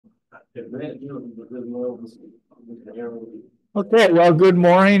Okay, well, good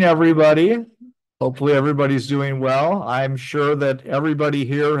morning, everybody. Hopefully everybody's doing well. I'm sure that everybody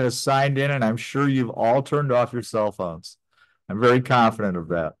here has signed in, and I'm sure you've all turned off your cell phones. I'm very confident of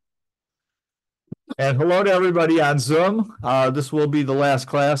that. And hello to everybody on Zoom. This will be the last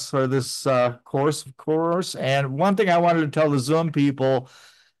class for this course, of course. And one thing I wanted to tell the Zoom people,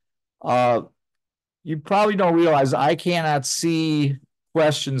 uh, you probably don't realize I cannot see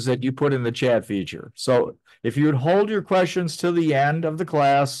questions that you put in the chat feature. So if you would hold your questions to the end of the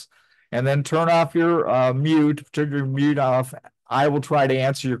class and then turn off your turn your mute off, I will try to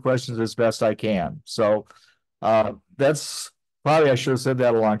answer your questions as best I can. So that's probably, I should have said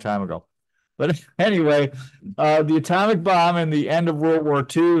that a long time ago. But anyway, the atomic bomb and the end of World War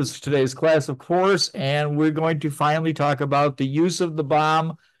II is today's class, of course, and we're going to finally talk about the use of the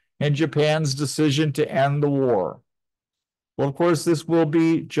bomb and Japan's decision to end the war. Well, of course, this will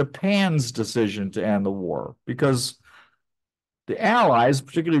be Japan's decision to end the war because the Allies,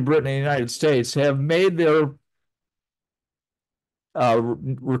 particularly Britain and the United States, have made their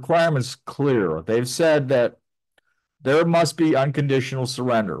requirements clear. They've said that there must be unconditional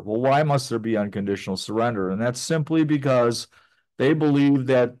surrender. Well, why must there be unconditional surrender? And that's simply because they believe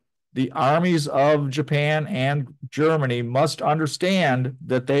that the armies of Japan and Germany must understand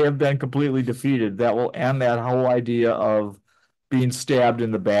that they have been completely defeated. That will end that whole idea of being stabbed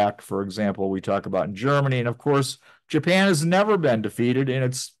in the back, for example, we talk about in Germany. And of course, Japan has never been defeated in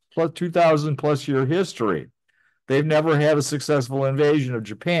its 2,000 plus year history. They've never had a successful invasion of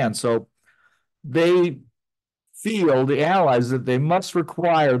Japan. So they feel, the Allies, that they must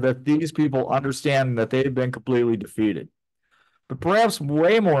require that these people understand that they've been completely defeated. But perhaps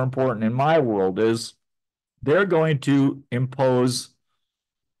way more important in my world is they're going to impose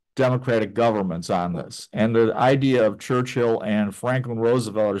democratic governments on this. And the idea of Churchill and Franklin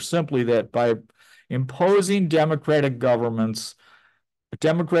Roosevelt are simply that by imposing democratic governments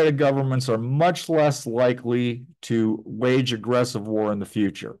are much less likely to wage aggressive war in the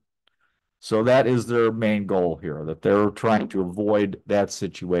future. So that is their main goal here, that they're trying to avoid that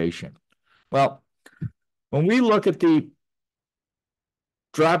situation. Well, when we look at the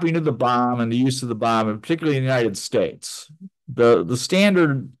dropping of the bomb and the use of the bomb, and particularly in the United States, the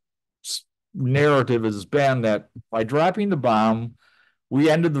standard narrative has been that by dropping the bomb, we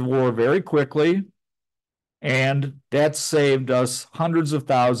ended the war very quickly, and that saved us hundreds of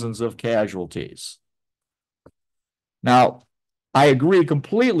thousands of casualties. Now, I agree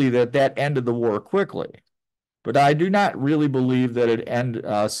completely that that ended the war quickly, but I do not really believe that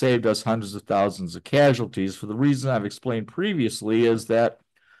it saved us hundreds of thousands of casualties for the reason I've explained previously, is that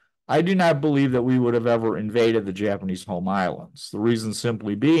I do not believe that we would have ever invaded the Japanese home islands. The reason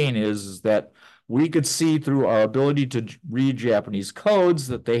simply being is that we could see through our ability to read Japanese codes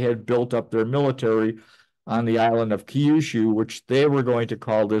that they had built up their military on the island of Kyushu, which they were going to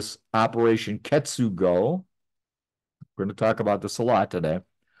call this Operation Ketsugo. We're going to talk about this a lot today.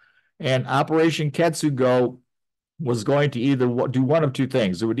 And Operation Ketsugo was going to either do one of two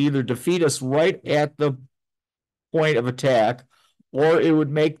things. It would either defeat us right at the point of attack, or it would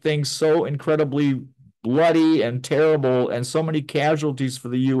make things so incredibly bloody and terrible and so many casualties for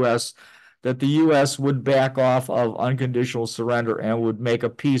the U.S. that the U.S. would back off of unconditional surrender and would make a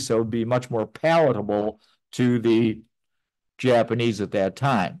peace that would be much more palatable to the Japanese at that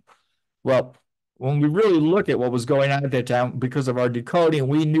time. Well, when we really look at what was going on at that time, because of our decoding,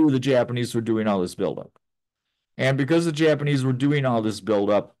 we knew the Japanese were doing all this buildup. And because the Japanese were doing all this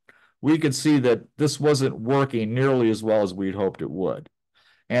buildup, we could see that this wasn't working nearly as well as we'd hoped it would.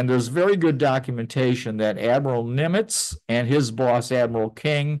 And there's very good documentation that Admiral Nimitz and his boss, Admiral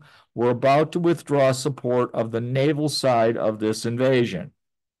King, were about to withdraw support of the naval side of this invasion,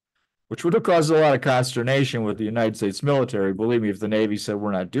 which would have caused a lot of consternation with the United States military. Believe me, if the Navy said,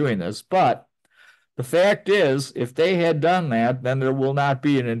 we're not doing this. But the fact is, if they had done that, then there will not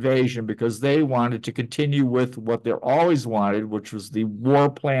be an invasion, because they wanted to continue with what they always wanted, which was the War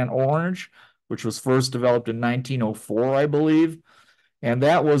Plan Orange, which was first developed in 1904, I believe. And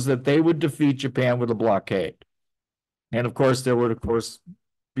that was that they would defeat Japan with a blockade. And of course, there would, of course,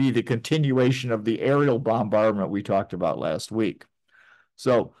 be the continuation of the aerial bombardment we talked about last week.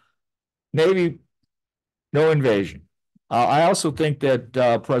 So, Navy, no invasion. I also think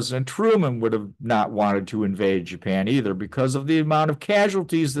that President Truman would have not wanted to invade Japan either, because of the amount of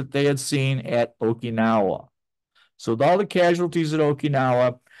casualties that they had seen at Okinawa. So with all the casualties at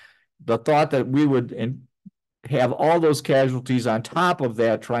Okinawa, the thought that we would have all those casualties on top of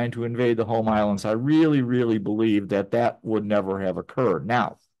that trying to invade the home islands, I really, really believe that that would never have occurred.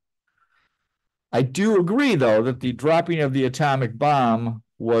 Now, I do agree, though, that the dropping of the atomic bomb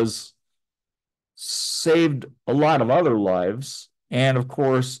was saved a lot of other lives. And of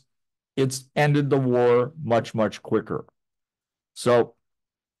course, it's ended the war much, much quicker. So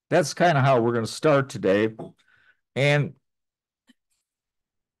that's kind of how we're going to start today. And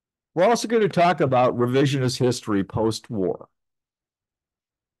we're also going to talk about revisionist history post-war.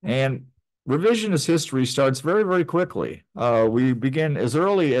 And revisionist history starts very, very quickly. We begin as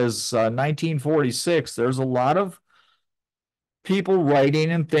early as 1946. There's a lot of people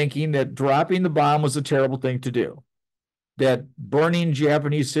writing and thinking that dropping the bomb was a terrible thing to do, that burning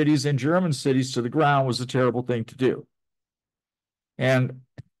Japanese cities and German cities to the ground was a terrible thing to do. And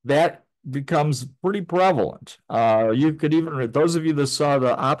that becomes pretty prevalent. You could even, those of you that saw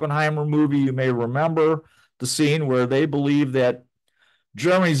the Oppenheimer movie, you may remember the scene where they believe that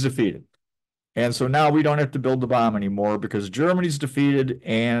Germany's defeated. And so now we don't have to build the bomb anymore because Germany's defeated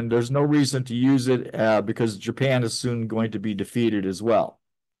and there's no reason to use it because Japan is soon going to be defeated as well.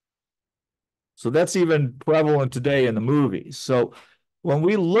 So that's even prevalent today in the movies. So when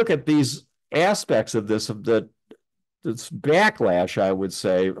we look at these aspects of this backlash, I would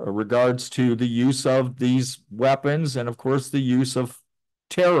say, regards to the use of these weapons and, of course, the use of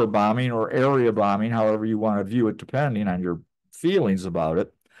terror bombing or area bombing, however you want to view it, depending on your feelings about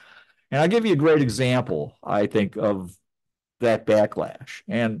it. And I'll give you a great example, I think, of that backlash.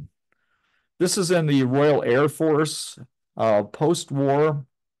 And this is in the Royal Air Force post-war.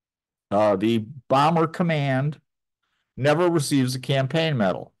 The Bomber Command never receives a campaign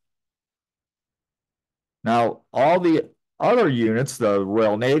medal. Now, all the other units, the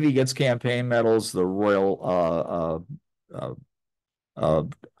Royal Navy gets campaign medals, the Royal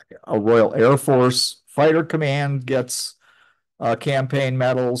Air Force Fighter Command gets campaign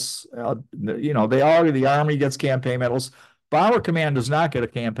medals. The Army gets campaign medals. Bomber Command does not get a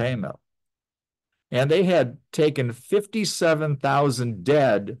campaign medal. And they had taken 57,000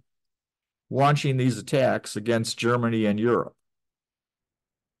 dead launching these attacks against Germany and Europe.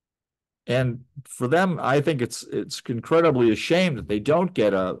 And for them, I think it's incredibly a shame that they don't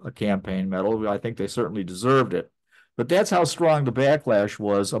get a campaign medal. I think they certainly deserved it. But that's how strong the backlash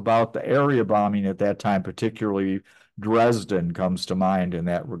was about the area bombing at that time, particularly Dresden comes to mind in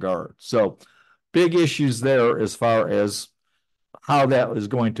that regard. So big issues there as far as how that is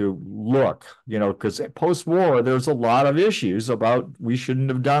going to look, because post-war, there's a lot of issues about we shouldn't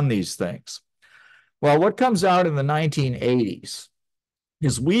have done these things. Well, what comes out in the 1980s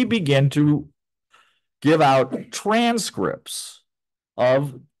is we begin to give out transcripts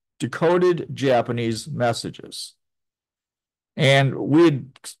of decoded Japanese messages. And we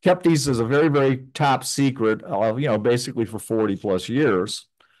had kept these as a very, very top secret, basically for 40 plus years,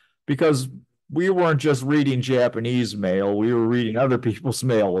 because we weren't just reading Japanese mail, we were reading other people's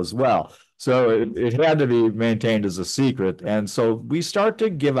mail as well. So it had to be maintained as a secret. And so we start to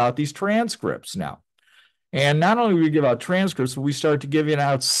give out these transcripts now. And not only do we give out transcripts, but we start to give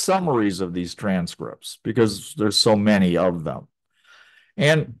out summaries of these transcripts because there's so many of them.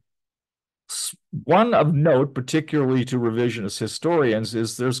 And one of note, particularly to revisionist historians,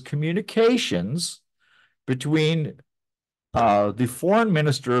 is there's communications between the foreign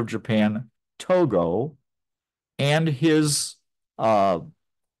minister of Japan, Togo, and his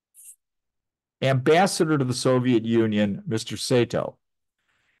ambassador to the Soviet Union, Mr. Sato.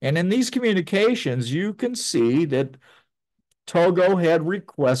 And in these communications, you can see that Togo had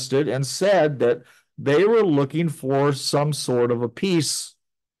requested and said that they were looking for some sort of a peace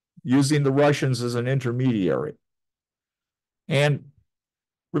using the Russians as an intermediary. And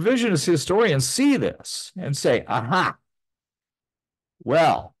revisionist historians see this and say, aha,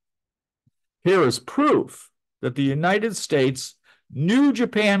 well, here is proof that the United States knew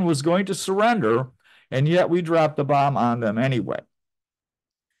Japan was going to surrender, and yet we dropped the bomb on them anyway.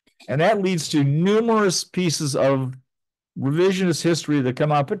 And that leads to numerous pieces of revisionist history that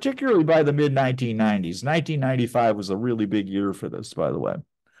come out, particularly by the mid-1990s. 1995 was a really big year for this, by the way.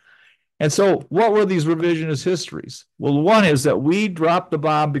 And so what were these revisionist histories? Well, one is that we dropped the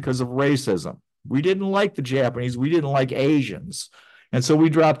bomb because of racism. We didn't like the Japanese. We didn't like Asians. And so we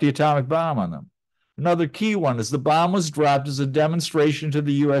dropped the atomic bomb on them. Another key one is the bomb was dropped as a demonstration to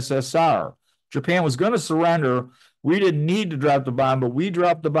the USSR. Japan was going to surrender. We didn't need to drop the bomb, but we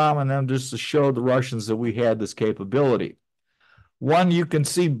dropped the bomb on them just to show the Russians that we had this capability. One you can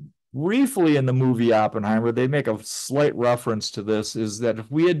see briefly in the movie Oppenheimer, they make a slight reference to this, is that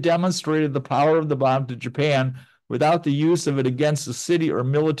if we had demonstrated the power of the bomb to Japan without the use of it against a city or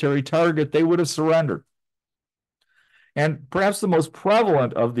military target, they would have surrendered. And perhaps the most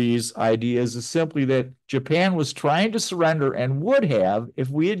prevalent of these ideas is simply that Japan was trying to surrender and would have if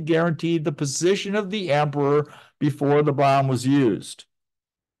we had guaranteed the position of the emperor before the bomb was used.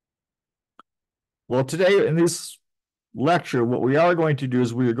 Well, today in this lecture, what we are going to do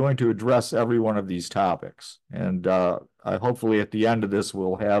is we are going to address every one of these topics. And hopefully at the end of this,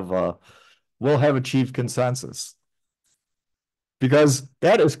 we'll have achieved consensus. Because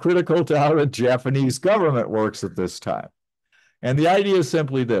that is critical to how the Japanese government works at this time. And the idea is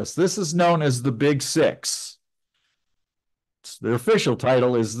simply this. This is known as the Big Six. Their official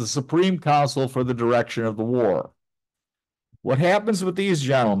title is the Supreme Council for the Direction of the War. What happens with these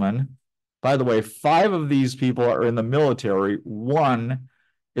gentlemen, by the way, 5 of these people are in the military. 1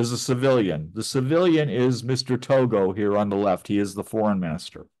 is a civilian. The civilian is Mr. Togo here on the left. He is the foreign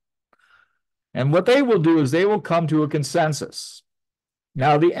minister. And what they will do is they will come to a consensus.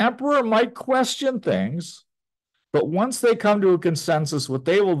 Now, the emperor might question things, but once they come to a consensus, what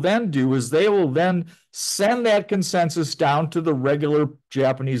they will then do is they will then send that consensus down to the regular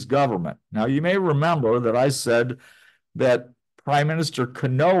Japanese government. Now, you may remember that I said that Prime Minister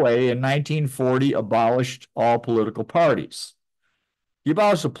Konoe in 1940 abolished all political parties. He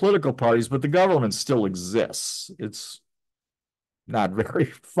abolished the political parties, but the government still exists. It's not very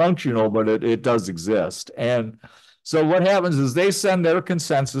functional, but it does exist. And so what happens is they send their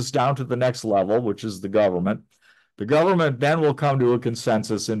consensus down to the next level, which is the government. The government then will come to a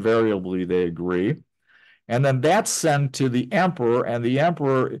consensus. Invariably, they agree. And then that's sent to the emperor, and the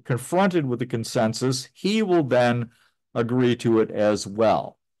emperor, confronted with the consensus, he will then agree to it as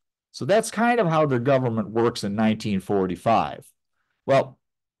well. So that's kind of how the government works in 1945. Well,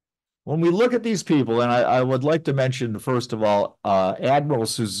 when we look at these people, and I would like to mention, first of all, Admiral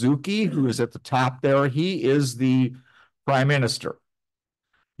Suzuki, who is at the top there. He is the prime minister.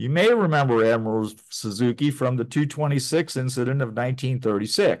 You may remember Admiral Suzuki from the 226 incident of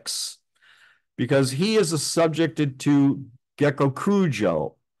 1936, because he is subjected to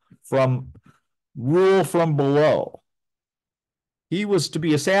Gekkokujo, from rule from below. He was to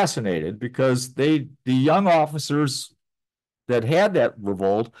be assassinated because the young officers that had that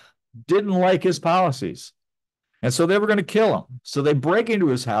revolt didn't like his policies. And so they were going to kill him. So they break into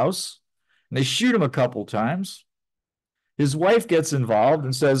his house and they shoot him a couple times. His wife gets involved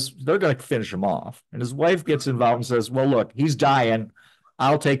and says, they're going to finish him off. And his wife gets involved and says, well, look, he's dying.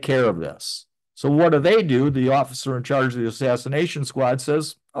 I'll take care of this. So what do? The officer in charge of the assassination squad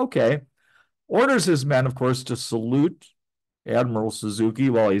says, okay. Orders his men, of course, to salute Admiral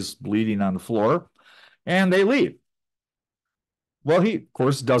Suzuki while he's bleeding on the floor. And they leave. Well, he, of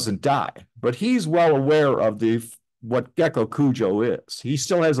course, doesn't die, but he's well aware of what Gekkokujo is. He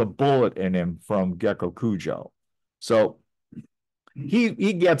still has a bullet in him from Gekkokujo. So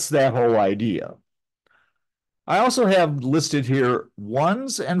he gets that whole idea. I also have listed here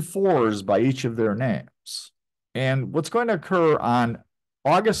 1s and 4s by each of their names. And what's going to occur on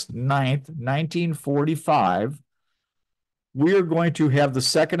August 9th, 1945, we are going to have the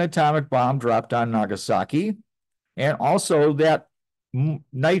second atomic bomb dropped on Nagasaki. And also that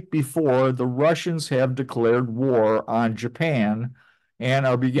night before, the Russians have declared war on Japan and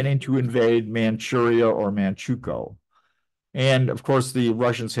are beginning to invade Manchuria or Manchukuo. And of course, the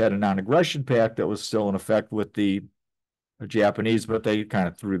Russians had a non-aggression pact that was still in effect with the Japanese, but they kind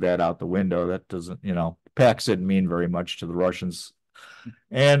of threw that out the window. That doesn't, pacts didn't mean very much to the Russians.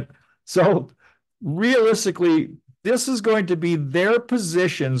 And so realistically, this is going to be their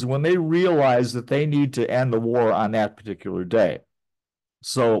positions when they realize that they need to end the war on that particular day.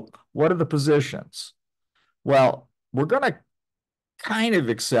 So what are the positions? Well, we're going to kind of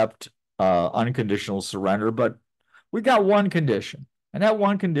accept unconditional surrender, but we got one condition. And that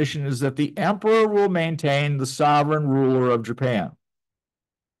one condition is that the emperor will maintain the sovereign ruler of Japan.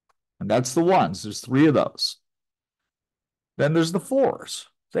 And that's the 1s. There's 3 of those. Then there's the 4s.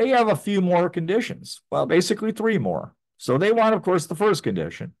 They have a few more conditions. Well, basically 3 more. So they want, of course, the first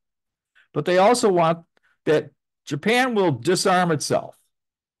condition. But they also want that Japan will disarm itself.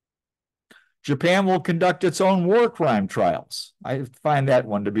 Japan will conduct its own war crime trials. I find that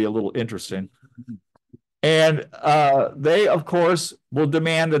one to be a little interesting. And they, of course, will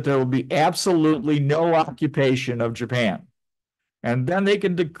demand that there will be absolutely no occupation of Japan. And then they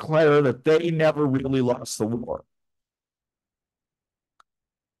can declare that they never really lost the war.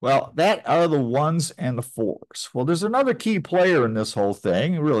 Well, that are the 1s and the 4s. Well, there's another key player in this whole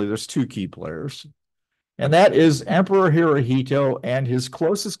thing. Really, there's 2 key players. And that is Emperor Hirohito and his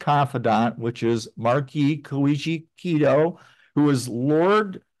closest confidant, which is Marquis Koichi Kido, who is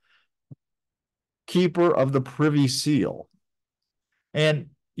Lord Keeper of the Privy Seal. And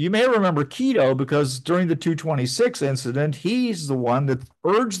you may remember Kido because during the 226 incident, he's the one that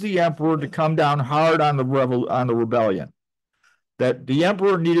urged the emperor to come down hard on the rebellion. That the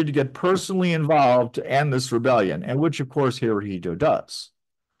emperor needed to get personally involved to end this rebellion, and which, of course, Hirohito does.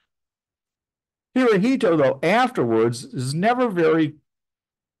 Hirohito, though, afterwards is never very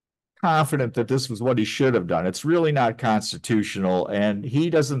confident that this was what he should have done. It's really not constitutional, and he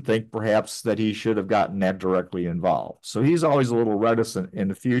doesn't think perhaps that he should have gotten that directly involved. So he's always a little reticent in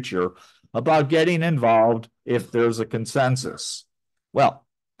the future about getting involved if there's a consensus. Well,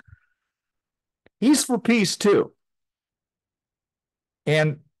 he's for peace too.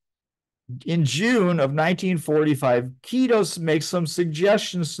 And in June of 1945, Kitos makes some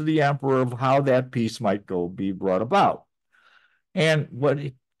suggestions to the emperor of how that peace might be brought about. And what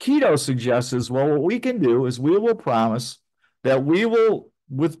Quito suggests is, well, what we can do is we will promise that we will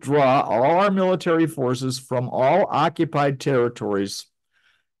withdraw all our military forces from all occupied territories,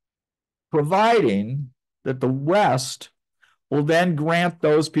 providing that the West will then grant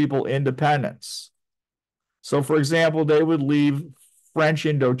those people independence. So, for example, they would leave French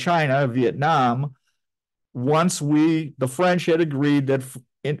Indochina, Vietnam, once the French had agreed that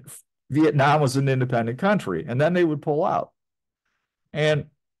Vietnam was an independent country, and then they would pull out. And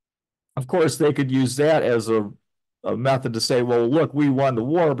of course, they could use that as a method to say, well, look, we won the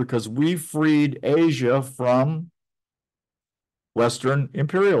war because we freed Asia from Western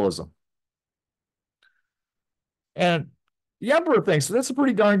imperialism. And the emperor thinks that's a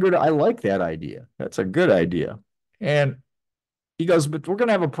pretty darn good, I like that idea. That's a good idea. And he goes, but we're going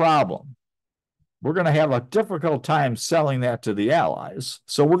to have a problem. We're going to have a difficult time selling that to the Allies.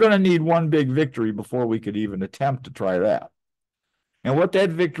 So we're going to need one big victory before we could even attempt to try that. And what that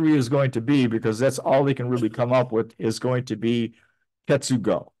victory is going to be, because that's all they can really come up with, is going to be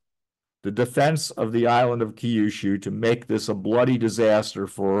Tetsugo, the defense of the island of Kyushu, to make this a bloody disaster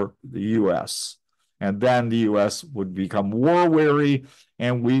for the U.S. And then the U.S. would become war weary,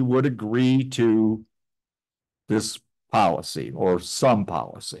 and we would agree to this policy or some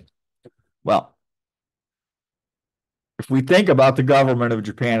policy. Well, if we think about the government of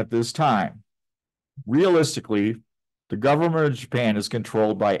Japan at this time, realistically, the government of Japan is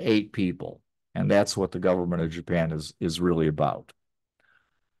controlled by 8 people, and that's what the government of Japan is really about.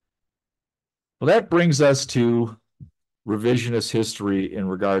 Well, that brings us to revisionist history in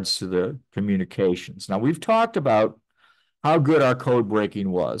regards to the communications. Now, we've talked about how good our code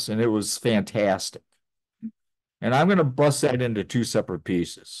breaking was, and it was fantastic. And I'm going to bust that into 2 separate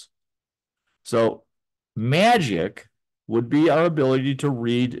pieces. So, magic would be our ability to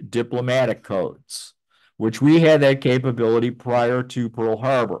read diplomatic codes, which we had that capability prior to Pearl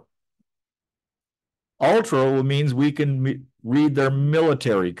Harbor. Ultra means we can read their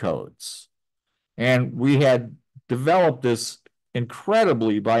military codes. And we had developed this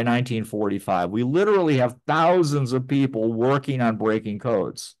incredibly by 1945. We literally have thousands of people working on breaking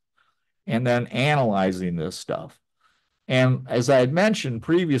codes and then analyzing this stuff. And as I had mentioned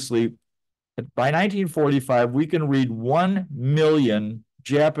previously, by 1945, we can read 1 million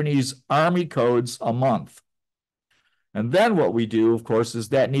Japanese Army codes a month. And then what we do, of course, is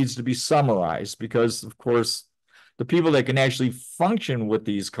that needs to be summarized because, of course, the people that can actually function with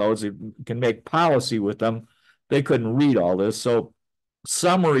these codes, can make policy with them, they couldn't read all this. So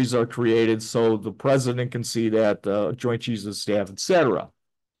summaries are created so the president can see that, Joint Chiefs of Staff, etc.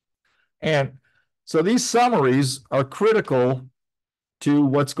 And so these summaries are critical to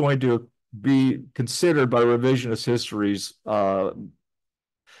what's going to be considered by revisionist histories, the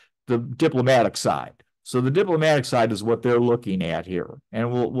diplomatic side. So the diplomatic side is what they're looking at here,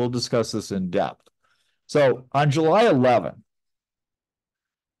 and we'll discuss this in depth. So on July 11th,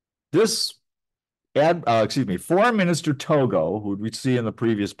 this Foreign Minister Togo, who we see in the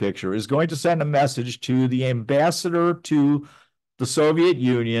previous picture, is going to send a message to the ambassador to the Soviet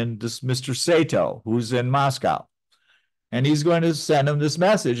Union, this Mr. Sato, who's in Moscow. And he's going to send him this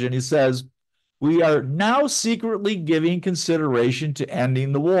message, and he says, we are now secretly giving consideration to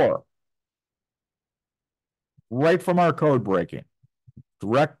ending the war. Right from our code breaking.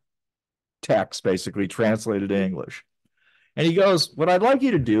 Direct text, basically, translated to English. And he goes, what I'd like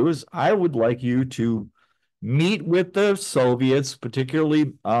you to do is I would like you to meet with the Soviets,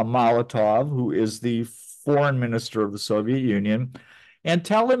 particularly Molotov, who is the foreign minister of the Soviet Union, and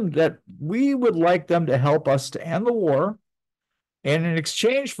tell him that we would like them to help us to end the war. And in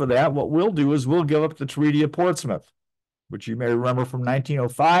exchange for that, what we'll do is we'll give up the Treaty of Portsmouth, which you may remember from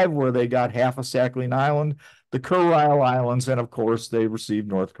 1905, where they got half of Sakhalin Island, the Kuril Islands, and of course, they received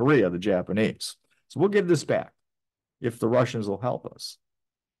North Korea, the Japanese. So we'll give this back if the Russians will help us.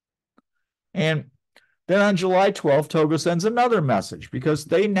 And then on July 12th, Togo sends another message because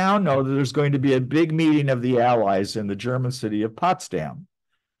they now know that there's going to be a big meeting of the Allies in the German city of Potsdam.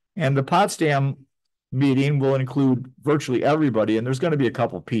 And the Potsdam meeting will include virtually everybody, and there's going to be a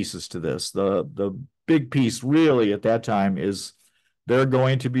couple pieces to this. The big piece really at that time is they're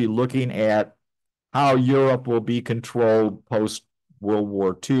going to be looking at how Europe will be controlled post World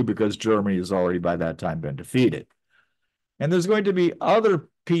War II because Germany has already by that time been defeated. And there's going to be other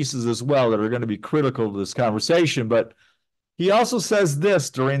pieces as well that are going to be critical to this conversation. But he also says this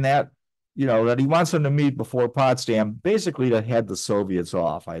during that, that he wants them to meet before Potsdam, basically to head the Soviets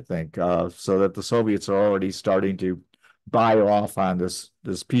off, I think, so that the Soviets are already starting to buy off on this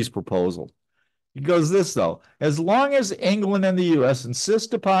peace proposal. He goes this, though, as long as England and the U.S.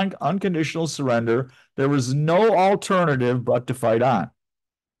 insist upon unconditional surrender, there is no alternative but to fight on.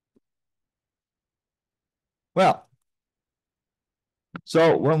 Well,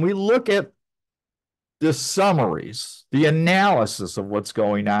 so when we look at the summaries, the analysis of what's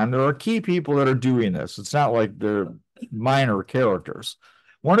going on, there are key people that are doing this. It's not like they're minor characters.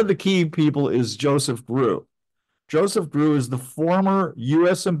 One of the key people is Joseph Grew. Joseph Grew is the former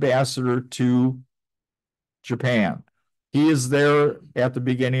U.S. ambassador to Japan. He is there at the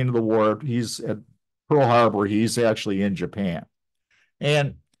beginning of the war. He's at Pearl Harbor. He's actually in Japan.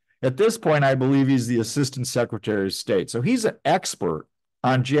 And at this point, I believe he's the Assistant Secretary of State. So he's an expert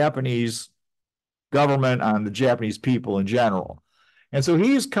on Japanese government, on the Japanese people in general. And so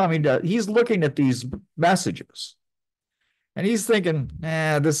he's looking at these messages and he's thinking,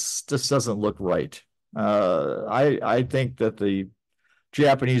 this doesn't look right. I think that the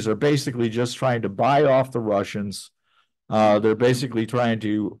Japanese are basically just trying to buy off the Russians. They're basically trying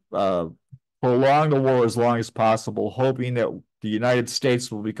to prolong the war as long as possible, hoping that the United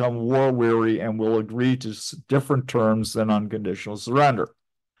States will become war weary and will agree to different terms than unconditional surrender.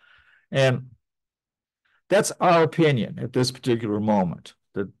 And that's our opinion at this particular moment,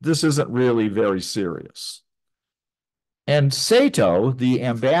 that this isn't really very serious. And Sato, the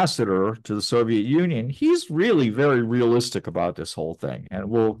ambassador to the Soviet Union, he's really very realistic about this whole thing. And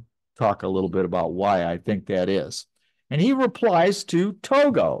we'll talk a little bit about why I think that is. And he replies to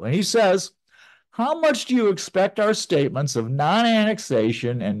Togo, and he says, how much do you expect our statements of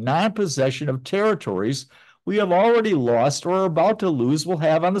non-annexation and non-possession of territories we have already lost or are about to lose will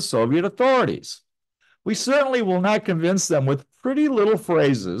have on the Soviet authorities? We certainly will not convince them with pretty little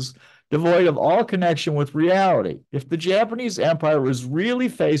phrases devoid of all connection with reality. If the Japanese Empire is really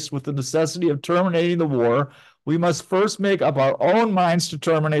faced with the necessity of terminating the war, we must first make up our own minds to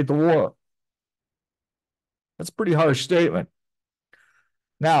terminate the war. That's a pretty harsh statement.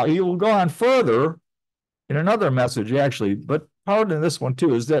 Now, he will go on further in another message, actually, but part in this one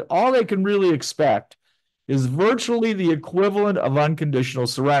too, is that all they can really expect is virtually the equivalent of unconditional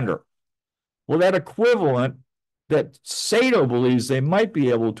surrender. Well, that equivalent that Sato believes they might be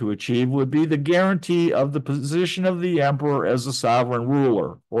able to achieve would be the guarantee of the position of the emperor as a sovereign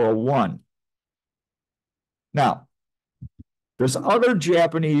ruler, or a one. Now, there's other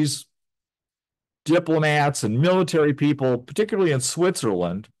Japanese diplomats and military people, particularly in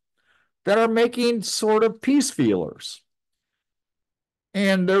Switzerland, that are making sort of peace feelers.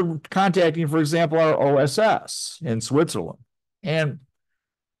 And they're contacting, for example, our OSS in Switzerland. And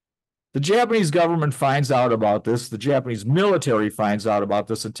the Japanese government finds out about this. The Japanese military finds out about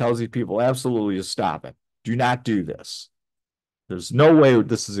this and tells these people absolutely to stop it. Do not do this. There's no way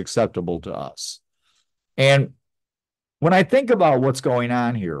this is acceptable to us. And when I think about what's going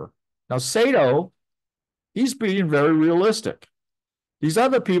on here, now Sato, he's being very realistic. These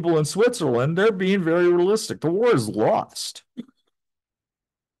other people in Switzerland, they're being very realistic. The war is lost.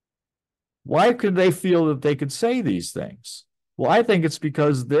 Why could they feel that they could say these things? Well, I think it's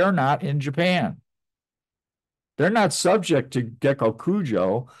because they're not in Japan. They're not subject to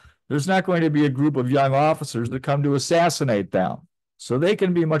Gekkokujo. There's not going to be a group of young officers that come to assassinate them. So they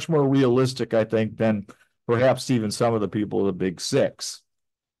can be much more realistic, I think, than perhaps even some of the people of the Big Six.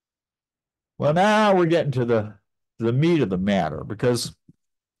 Well, now we're getting to the meat of the matter, because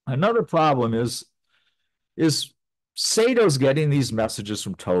another problem is Sato's getting these messages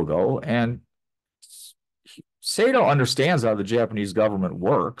from Togo, and Sato understands how the Japanese government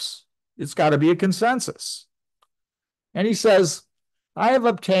works. It's got to be a consensus. And he says, I have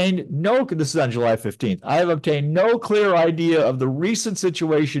obtained this is on July 15th, I have obtained no clear idea of the recent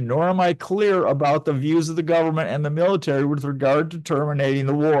situation, nor am I clear about the views of the government and the military with regard to terminating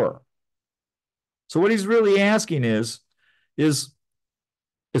the war. So what he's really asking is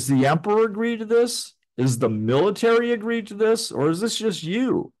the emperor agree to this? Is the military agree to this? Or is this just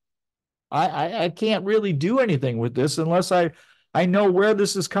you? I can't really do anything with this unless I know where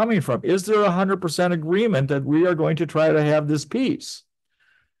this is coming from. Is there 100% agreement that we are going to try to have this peace?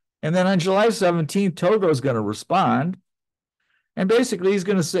 And then on July 17th, Togo is going to respond. And basically he's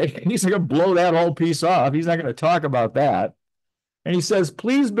going to say, he's going to blow that whole piece off. He's not going to talk about that. And he says,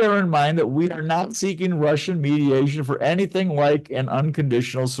 please bear in mind that we are not seeking Russian mediation for anything like an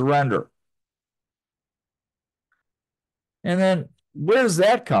unconditional surrender. And then where does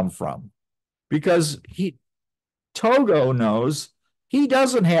that come from? Because Togo knows he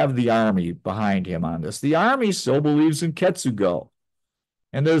doesn't have the army behind him on this. The army still believes in Ketsugo.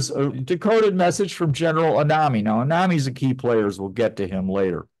 And there's a decoded message from General Anami. Now, Anami's a key player, as we'll get to him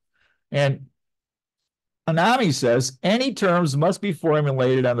later. And Anami says any terms must be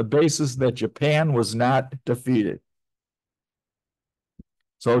formulated on the basis that Japan was not defeated.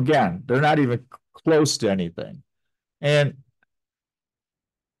 So again, they're not even close to anything. And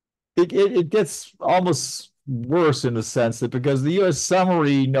it gets almost worse in the sense that because the U.S.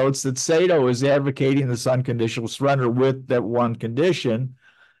 summary notes that Sato is advocating this unconditional surrender with that one condition,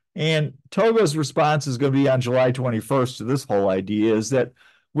 and Togo's response is going to be on July 21st to this whole idea is that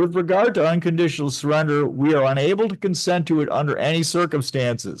with regard to unconditional surrender, we are unable to consent to it under any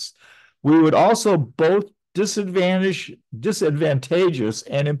circumstances. We would also both disadvantageous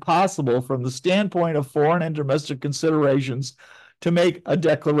and impossible from the standpoint of foreign and domestic considerations to make a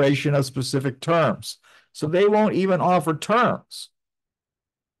declaration of specific terms. So they won't even offer terms.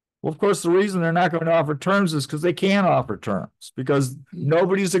 Well, of course, the reason they're not going to offer terms is because they can't offer terms, because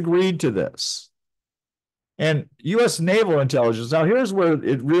nobody's agreed to this. And U.S. naval intelligence, now here's where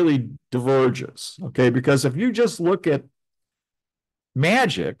it really diverges, okay? Because if you just look at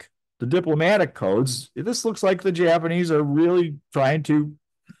MAGIC, the diplomatic codes, this looks like the Japanese are really trying to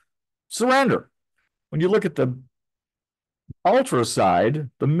surrender. When you look at the ultra side,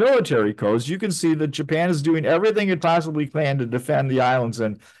 the military codes, you can see that Japan is doing everything it possibly can to defend the islands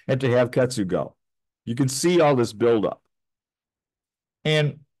and to have Ketsugo. You can see all this buildup.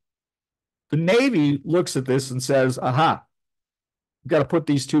 And the Navy looks at this and says, aha, we've got to put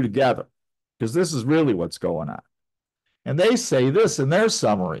these two together because this is really what's going on. And they say this in their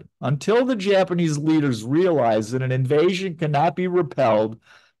summary: until the Japanese leaders realize that an invasion cannot be repelled,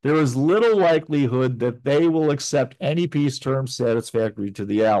 there is little likelihood that they will accept any peace terms satisfactory to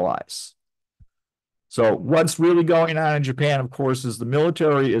the Allies. So what's really going on in Japan, of course, is the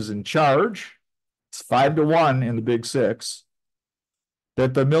military is in charge. It's 5-1 in the Big Six.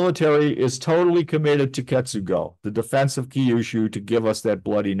 That the military is totally committed to Ketsugo, the defense of Kyushu, to give us that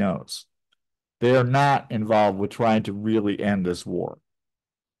bloody nose. They are not involved with trying to really end this war.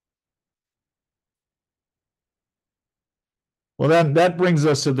 Well, then that brings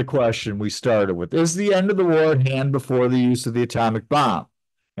us to the question we started with. Is the end of the war at hand before the use of the atomic bomb?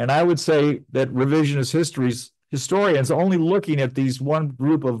 And I would say that revisionist historians only looking at these one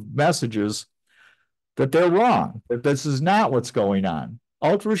group of messages, that they're wrong, that this is not what's going on.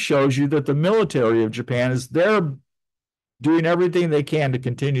 Ultra shows you that the military of Japan is there doing everything they can to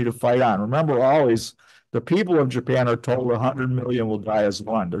continue to fight on. Remember always, the people of Japan are told 100 million will die as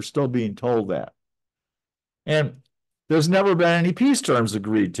one. They're still being told that. And there's never been any peace terms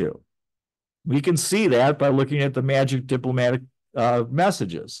agreed to. We can see that by looking at the MAGIC diplomatic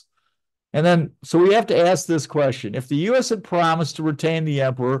messages. And then, so we have to ask this question. If the U.S. had promised to retain the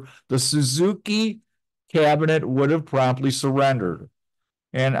emperor, the Suzuki cabinet would have promptly surrendered.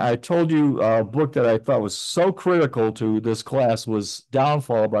 And I told you a book that I thought was so critical to this class was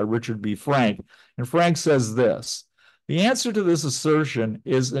Downfall by Richard B. Frank. And Frank says this: the answer to this assertion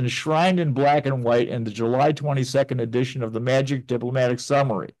is enshrined in black and white in the July 22nd edition of the MAGIC Diplomatic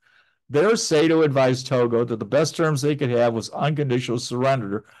Summary. There, Sato advised Togo that the best terms they could have was unconditional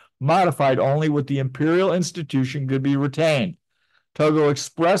surrender, modified only with the imperial institution could be retained. Togo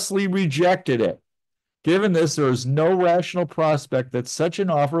expressly rejected it. Given this, there is no rational prospect that such an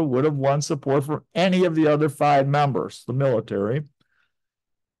offer would have won support from any of the other 5 members, the military,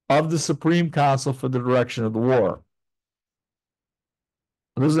 of the Supreme Council for the direction of the war.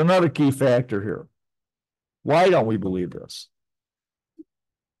 There's another key factor here. Why don't we believe this?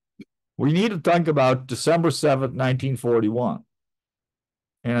 We need to think about December 7th, 1941.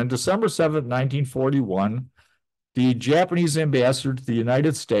 And on December 7th, 1941, the Japanese ambassador to the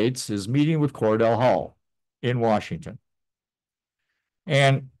United States is meeting with Cordell Hull in Washington.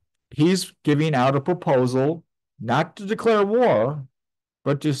 And he's giving out a proposal not to declare war,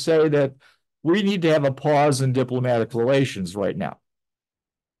 but to say that we need to have a pause in diplomatic relations right now.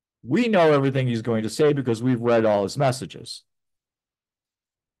 We know everything he's going to say because we've read all his messages.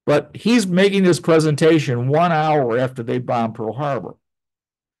 But he's making this presentation 1 hour after they bombed Pearl Harbor.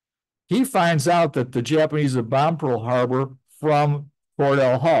 He finds out that the Japanese have bombed Pearl Harbor from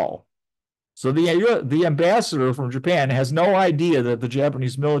Cordell Hull. So the ambassador from Japan has no idea that the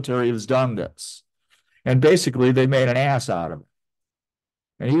Japanese military has done this. And basically, they made an ass out of it.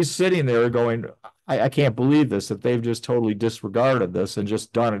 And he's sitting there going, I can't believe this, that they've just totally disregarded this and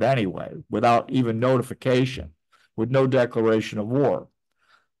just done it anyway, without even notification, with no declaration of war.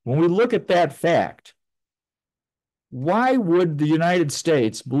 When we look at that fact, why would the United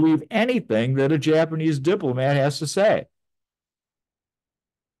States believe anything that a Japanese diplomat has to say?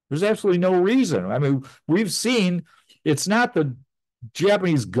 There's absolutely no reason. I mean, we've seen it's not the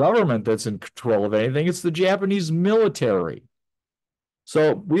Japanese government that's in control of anything, it's the Japanese military.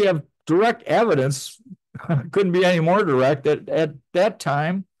 So we have direct evidence, couldn't be any more direct, that at that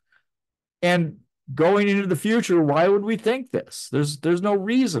time and going into the future, why would we think this? There's no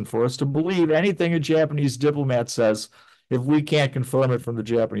reason for us to believe anything a Japanese diplomat says if we can't confirm it from the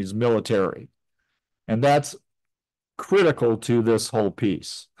Japanese military. And that's critical to this whole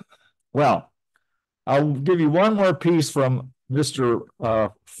piece. Well, I'll give you one more piece from Mr.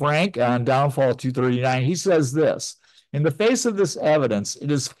 Frank on Downfall 239. He says this: in the face of this evidence,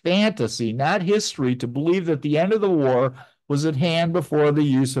 it is fantasy, not history, to believe that the end of the war was at hand before the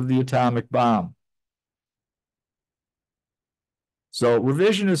use of the atomic bomb. So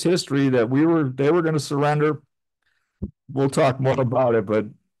revisionist history that they were going to surrender. We'll talk more about it, but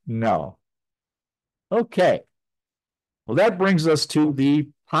no. Okay. Well, that brings us to the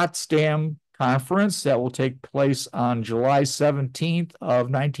Potsdam Conference that will take place on July 17th of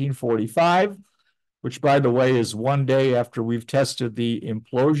 1945, which, by the way, is one day after we've tested the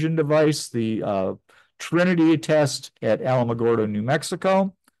implosion device, the Trinity test at Alamogordo, New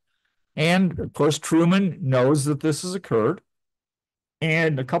Mexico. And, of course, Truman knows that this has occurred.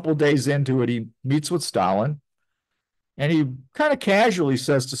 And a couple of days into it, he meets with Stalin. And he kind of casually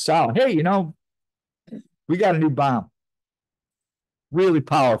says to Stalin, hey, you know, we got a new bomb. Really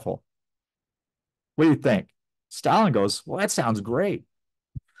powerful. What do you think? Stalin goes, well, that sounds great.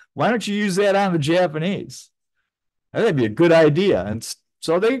 Why don't you use that on the Japanese? That'd be a good idea. And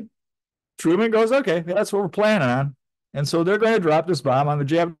so Truman goes, okay, that's what we're planning on. And so they're going to drop this bomb on the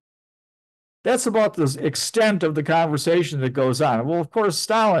Japanese. That's about the extent of the conversation that goes on. Well, of course,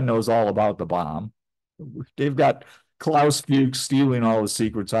 Stalin knows all about the bomb. They've got Klaus Fuchs stealing all the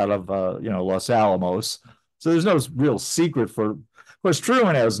secrets out of, Los Alamos. So there's no real secret for, of course,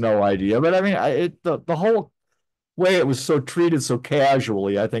 Truman has no idea. But I mean, the whole way it was so treated so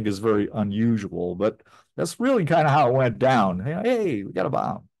casually, I think, is very unusual. But that's really kind of how it went down. Hey, we got a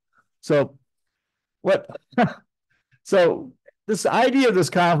bomb. So what? So this idea of this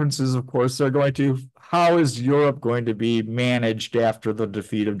conference is, of course, how is Europe going to be managed after the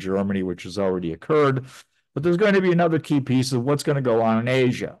defeat of Germany, which has already occurred? But there's going to be another key piece of what's going to go on in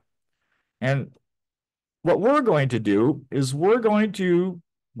Asia. And what we're going to do is we're going to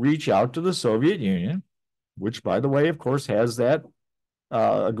reach out to the Soviet Union, which, by the way, of course, has that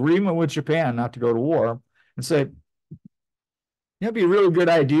agreement with Japan not to go to war, and say, it'd be a really good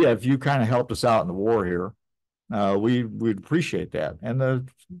idea if you kind of helped us out in the war here. We'd appreciate that. And the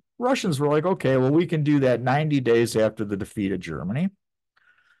Russians were like, okay, well, we can do that 90 days after the defeat of Germany.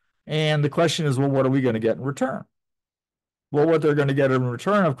 And the question is, well, what are we going to get in return? Well, what they're going to get in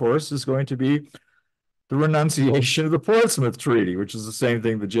return, of course, is going to be the renunciation of the Portsmouth Treaty, which is the same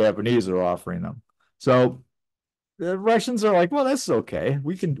thing the Japanese are offering them. So the Russians are like, well, that's okay.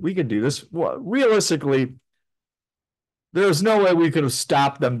 We can do this. Well, realistically, there's no way we could have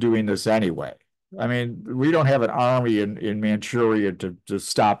stopped them doing this anyway. I mean, we don't have an army in Manchuria to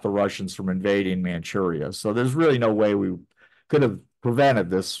stop the Russians from invading Manchuria. So there's really no way we could have prevented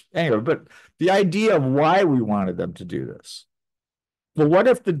this anyway. But the idea of why we wanted them to do this. Well, what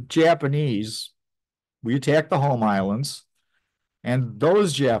if the Japanese, we attack the home islands and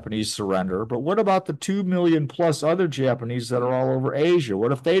those Japanese surrender? But what about the 2 million plus other Japanese that are all over Asia?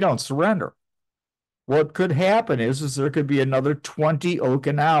 What if they don't surrender? What could happen is there could be another 20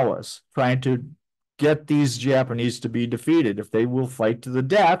 Okinawas trying to get these Japanese to be defeated. If they will fight to the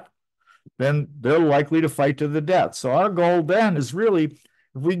death, then they're likely to fight to the death. So our goal then is really, if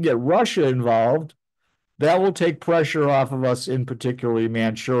we can get Russia involved, that will take pressure off of us, in particularly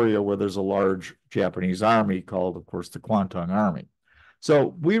Manchuria, where there's a large Japanese army called, of course, the Kwantung Army.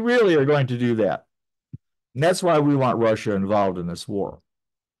 So we really are going to do that. And that's why we want Russia involved in this war.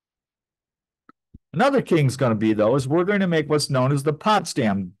 Another king's going to be, though, is we're going to make what's known as the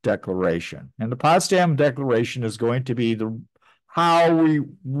Potsdam Declaration. And the Potsdam Declaration is going to be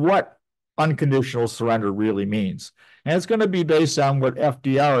what unconditional surrender really means. And it's going to be based on what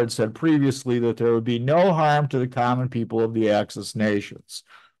FDR had said previously, that there would be no harm to the common people of the Axis nations.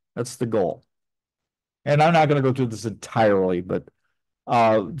 That's the goal. And I'm not going to go through this entirely, but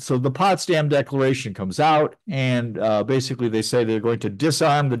so the Potsdam Declaration comes out, and basically they say they're going to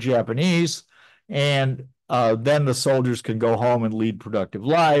disarm the Japanese, and then the soldiers can go home and lead productive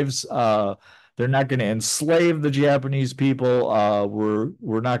lives. They're not going to enslave the Japanese people.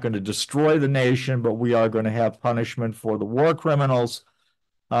 We're not going to destroy the nation, but we are going to have punishment for the war criminals.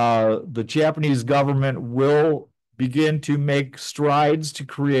 The Japanese government will begin to make strides to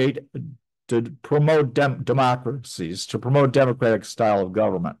promote democracies, to promote democratic style of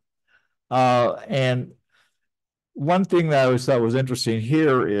government. And one thing that I always thought was interesting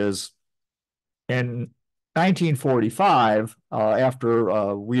here is in 1945,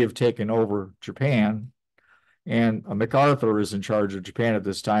 after we have taken over Japan, and MacArthur is in charge of Japan at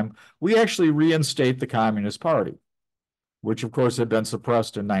this time, we actually reinstate the Communist Party, which of course had been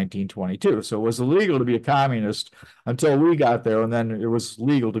suppressed in 1922. So it was illegal to be a communist until we got there, and then it was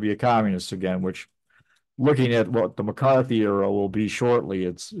legal to be a communist again, which, looking at what the McCarthy era will be shortly,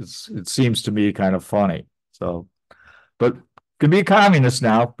 it seems to me kind of funny. So, but can be a communist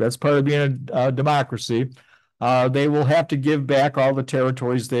now. That's part of being a democracy. They will have to give back all the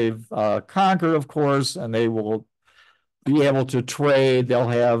territories they've conquered, of course, and they will be able to trade. They'll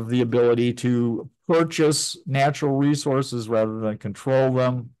have the ability to purchase natural resources rather than control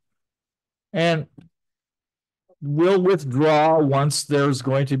them. And will withdraw once there's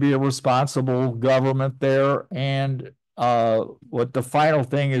going to be a responsible government there. And what the final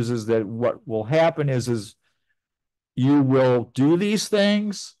thing is that what will happen is you will do these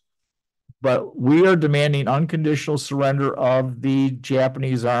things, but we are demanding unconditional surrender of the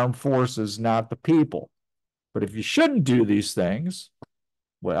Japanese armed forces, not the people. But if you shouldn't do these things,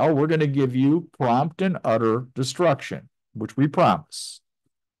 well, we're going to give you prompt and utter destruction, which we promise.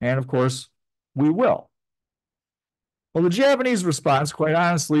 And of course, we will. Well, the Japanese response, quite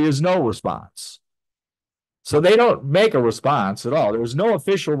honestly, is no response. So they don't make a response at all. There's no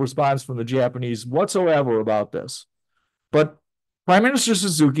official response from the Japanese whatsoever about this. But Prime Minister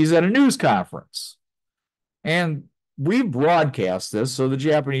Suzuki's at a news conference. And we broadcast this, so the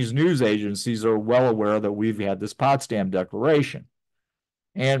Japanese news agencies are well aware that we've had this Potsdam Declaration.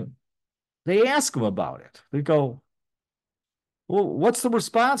 And they ask him about it. They go, well, what's the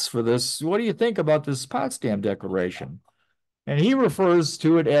response for this? What do you think about this Potsdam Declaration? And he refers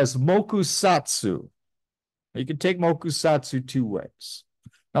to it as mokusatsu. You can take mokusatsu two ways.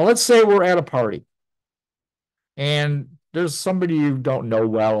 Now, let's say we're at a party and there's somebody you don't know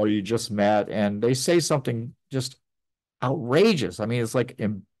well or you just met, and they say something just outrageous. I mean, it's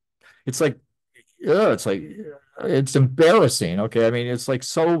embarrassing. Okay. I mean, it's like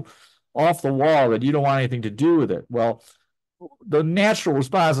so off the wall that you don't want anything to do with it. Well, the natural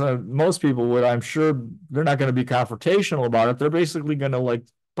response, most people would, I'm sure they're not going to be confrontational about it. They're basically going to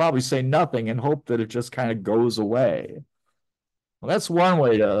probably say nothing and hope that it just kind of goes away. Well, that's one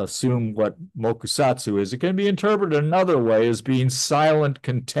way to assume what mokusatsu is. It can be interpreted another way as being silent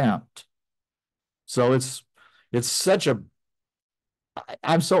contempt. So it's such a,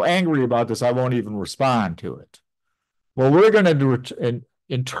 I'm so angry about this, I won't even respond to it. Well, we're going to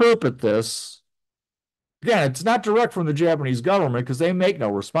interpret this. Again, it's not direct from the Japanese government because they make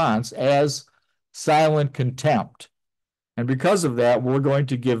no response, as silent contempt. And because of that, we're going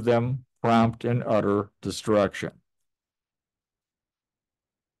to give them prompt and utter destruction.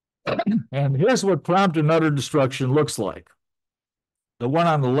 And here's what prompt and utter destruction looks like. The one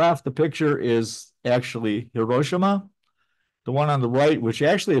on the left, the picture is actually Hiroshima. The one on the right, which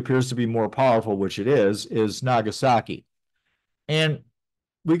actually appears to be more powerful, which it is Nagasaki. And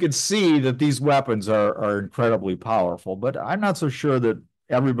we could see that these weapons are incredibly powerful, but I'm not so sure that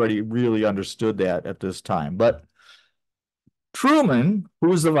everybody really understood that at this time. But Truman,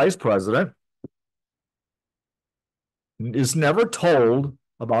 who's the vice president, is never told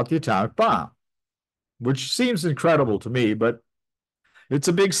about the atomic bomb, which seems incredible to me, but it's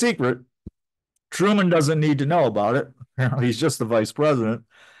a big secret. Truman doesn't need to know about it. He's just the vice president.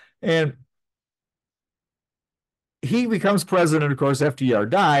 And he becomes president, of course. FDR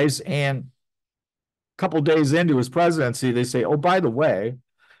dies, and a couple days into his presidency, they say, oh, by the way,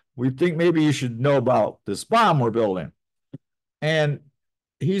 we think maybe you should know about this bomb we're building. And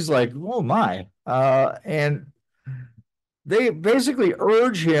he's like, oh, my. And they basically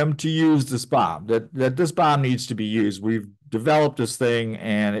urge him to use this bomb, that this bomb needs to be used. We've developed this thing,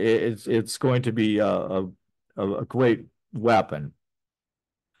 and it's going to be a great weapon.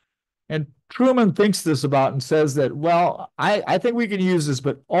 And Truman thinks this about and says that, well, I think we can use this,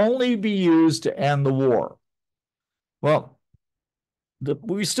 but only be used to end the war. Well,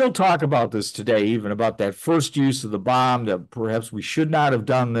 we still talk about this today, even about that first use of the bomb, that perhaps we should not have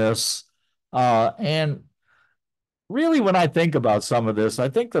done this. And really, when I think about some of this, I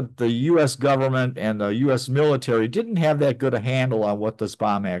think that the U.S. government and the U.S. military didn't have that good a handle on what this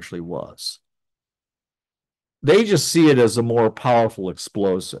bomb actually was. They just see it as a more powerful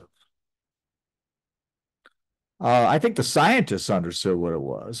explosive. I think the scientists understood what it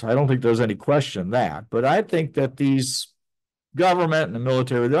was. I don't think there's any question that, but I think that these government and the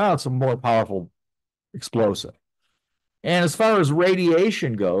military, it's a more powerful explosive. And as far as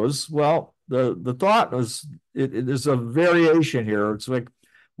radiation goes, well, the thought was there's a variation here. It's like,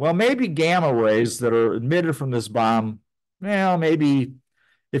 well, maybe gamma rays that are emitted from this bomb, well, maybe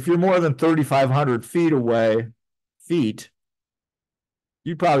if you're more than 3,500 feet away,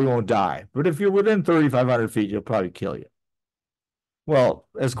 you probably won't die. But if you're within 3,500 feet, you'll probably kill you. Well,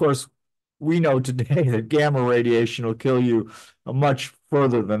 of course, we know today that gamma radiation will kill you much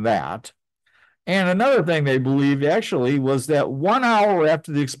further than that. And another thing they believed actually was that 1 hour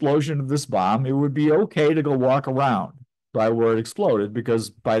after the explosion of this bomb, it would be okay to go walk around by where it exploded because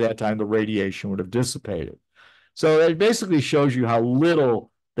by that time the radiation would have dissipated. So it basically shows you how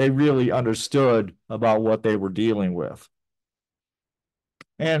little they really understood about what they were dealing with.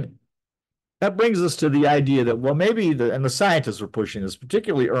 And that brings us to the idea that, well, maybe the scientists were pushing this,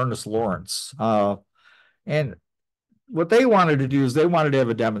 particularly Ernest Lawrence. And what they wanted to do is they wanted to have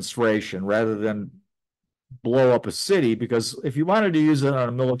a demonstration rather than blow up a city, because if you wanted to use it on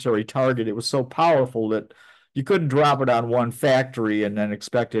a military target, it was so powerful that you couldn't drop it on one factory and then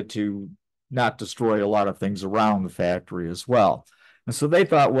expect it to not destroy a lot of things around the factory as well. And so they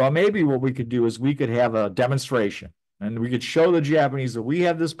thought, well, maybe what we could do is we could have a demonstration and we could show the Japanese that we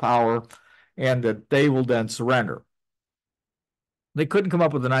have this power and that they will then surrender. They couldn't come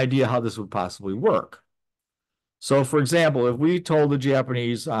up with an idea how this would possibly work. So, for example, if we told the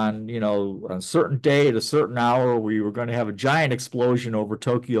Japanese on a certain day at a certain hour, we were going to have a giant explosion over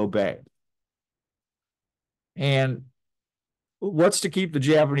Tokyo Bay. And what's to keep the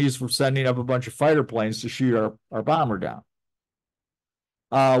Japanese from sending up a bunch of fighter planes to shoot our bomber down?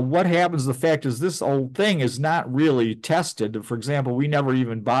 What happens, the fact is this old thing is not really tested. For example, we never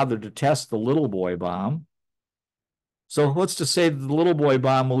even bothered to test the little boy bomb. So what's to say that the little boy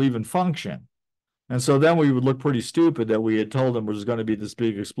bomb will even function? And so then we would look pretty stupid that we had told them there was going to be this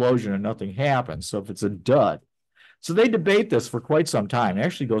big explosion and nothing happened. So if it's a dud. So they debate this for quite some time. It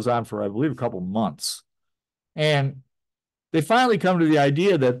actually goes on for, I believe, a couple months. And they finally come to the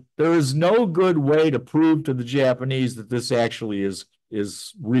idea that there is no good way to prove to the Japanese that this actually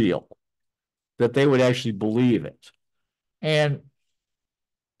is real, that they would actually believe it. And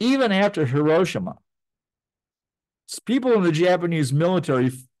even after Hiroshima, people in the Japanese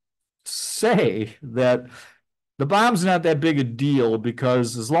military say that the bomb's not that big a deal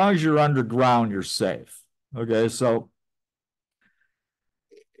because as long as you're underground, you're safe. Okay, so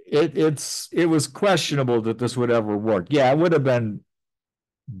it was questionable that this would ever work. Yeah, it would have been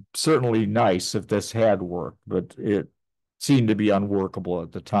certainly nice if this had worked, but it seemed to be unworkable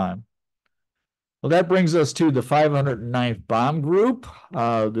at the time. Well, that brings us to the 509th Bomb Group.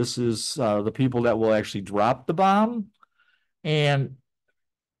 This is the people that will actually drop the bomb. And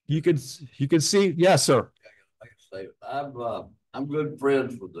you could see, yes, sir. I'm good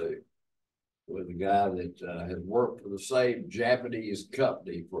friends with the guy that has worked for the same Japanese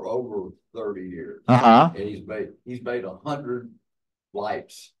company for over 30 years. Uh-huh. And he's made 100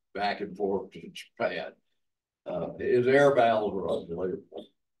 flights back and forth to Japan. His air battles were unbelievable.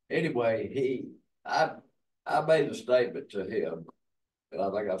 Anyway, I made a statement to him, and I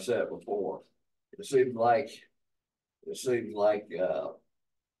think I've said it before. It seems like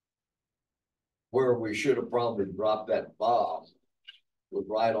where we should have probably dropped that bomb was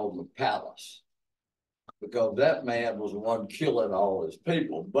right on the palace, because that man was the one killing all his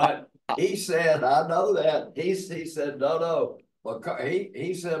people. But he said, I know that. He said, no.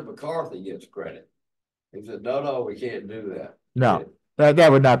 He said McCarthy gets credit. He said, no, we can't do that. No,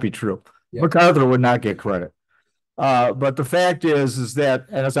 that would not be true. Yeah. MacArthur would not get credit. But the fact is that,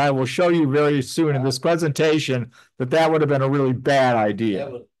 and as I will show you very soon in this presentation, that would have been a really bad idea.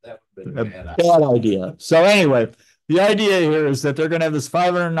 That would have been a bad idea. So anyway, the idea here is that they're going to have this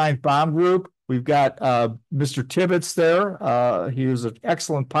 509th Bomb Group. We've got Mr. Tibbets there. He was an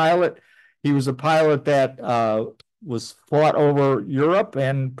excellent pilot. He was a pilot that was fought over Europe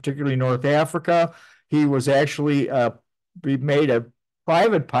and particularly North Africa. He was actually made a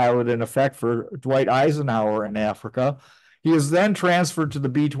private pilot, in effect, for Dwight Eisenhower in Africa. He is then transferred to the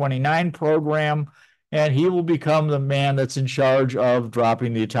B-29 program, and he will become the man that's in charge of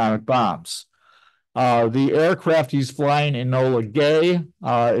dropping the atomic bombs. The aircraft he's flying, Enola Gay,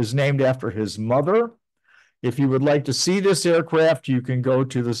 is named after his mother. If you would like to see this aircraft, you can go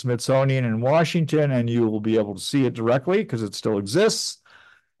to the Smithsonian in Washington, and you will be able to see it directly because it still exists.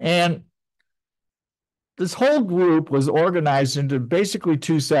 And this whole group was organized into basically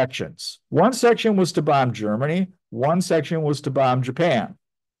two sections. One section was to bomb Germany. One section was to bomb Japan.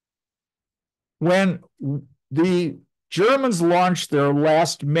 When the Germans launched their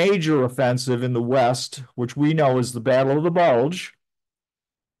last major offensive in the West, which we know is the Battle of the Bulge,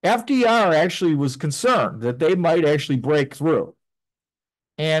 FDR actually was concerned that they might actually break through.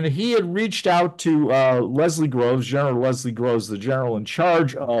 And he had reached out to Leslie Groves, General Leslie Groves, the general in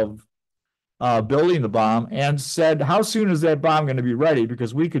charge of building the bomb, and said, how soon is that bomb going to be ready?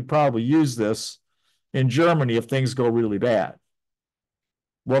 Because we could probably use this in Germany if things go really bad.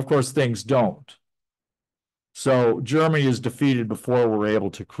 Well, of course, things don't. So Germany is defeated before we're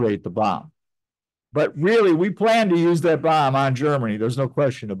able to create the bomb. But really, we plan to use that bomb on Germany. There's no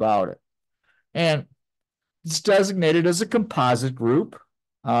question about it. And it's designated as a composite group.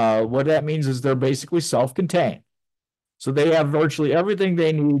 What that means is they're basically self-contained. So they have virtually everything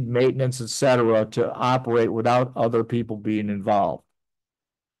they need, maintenance, etc., to operate without other people being involved.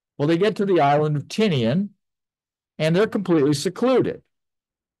 Well, they get to the island of Tinian, and they're completely secluded.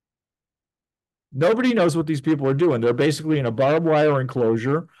 Nobody knows what these people are doing. They're basically in a barbed wire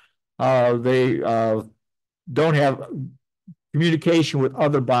enclosure. They don't have communication with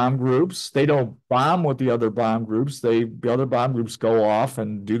other bomb groups. They don't bomb with the other bomb groups. The other bomb groups go off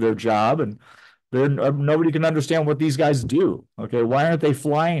and do their job, and nobody can understand what these guys do. Okay, why aren't they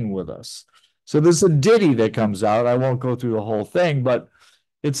flying with us? So there's a ditty that comes out. I won't go through the whole thing, but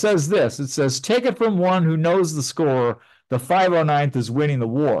it says this. It says, take it from one who knows the score. The 509th is winning the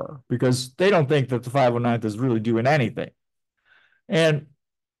war, because they don't think that the 509th is really doing anything. And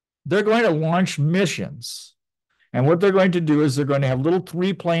they're going to launch missions. And what they're going to do is they're going to have little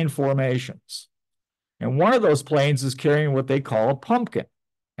 3-plane formations. And one of those planes is carrying what they call a pumpkin.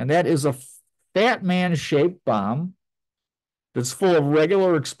 And that is a fat man-shaped bomb that's full of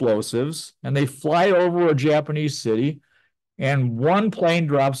regular explosives. And they fly over a Japanese city, and one plane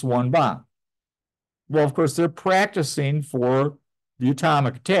drops one bomb. Well, of course, they're practicing for the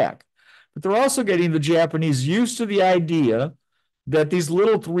atomic attack. But they're also getting the Japanese used to the idea that these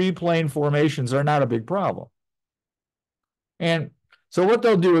little 3-plane formations are not a big problem. And so what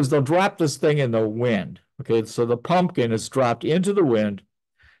they'll do is they'll drop this thing in the wind. Okay, so the pumpkin is dropped into the wind.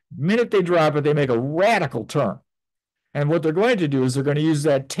 The minute they drop it, they make a radical turn. And what they're going to do is they're going to use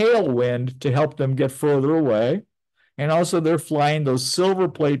that tailwind to help them get further away. And also they're flying those silver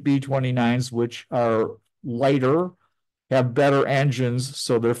plate B-29s, which are lighter, have better engines,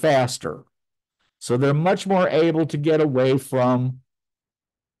 so they're faster. So they're much more able to get away from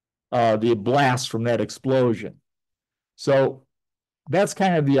the blast from that explosion. So that's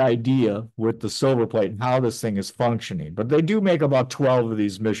kind of the idea with the silver plate and how this thing is functioning. But they do make about 12 of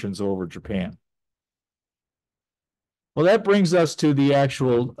these missions over Japan. Well, that brings us to the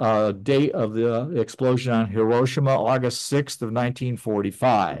actual date of the explosion on Hiroshima, August 6th of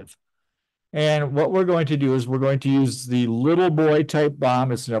 1945. And what we're going to do is we're going to use the little boy type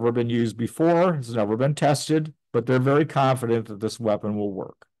bomb. It's never been used before. It's never been tested, but they're very confident that this weapon will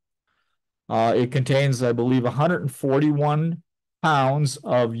work. It contains, I believe, 141 pounds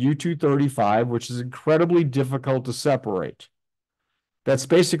of U-235, which is incredibly difficult to separate. That's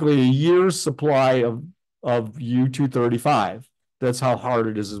basically a year's supply of U-235. That's how hard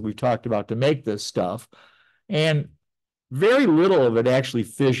it is, as we talked about, to make this stuff. And very little of it actually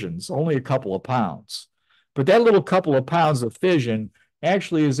fissions, only a couple of pounds. But that little couple of pounds of fission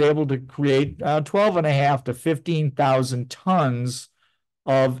actually is able to create 12.5 to 15,000 tons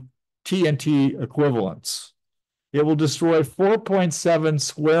of TNT equivalents. It will destroy 4.7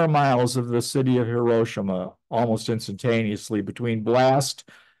 square miles of the city of Hiroshima almost instantaneously between blast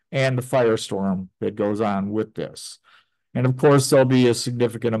and the firestorm that goes on with this. And of course, there'll be a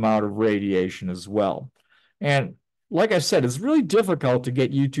significant amount of radiation as well. And like I said, it's really difficult to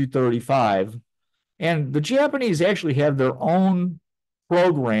get U-235. And the Japanese actually have their own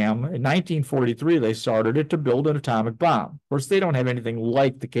program. In 1943, they started it to build an atomic bomb. Of course, they don't have anything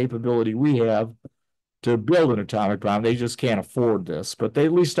like the capability we have to build an atomic bomb. They just can't afford this, but they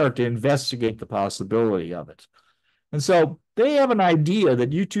at least start to investigate the possibility of it. And so they have an idea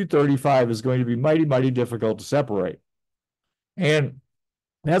that U-235 is going to be mighty, mighty difficult to separate. And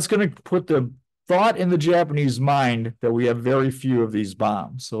that's going to put the thought in the Japanese mind that we have very few of these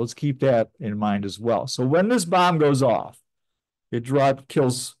bombs. So let's keep that in mind as well. So when this bomb goes off, it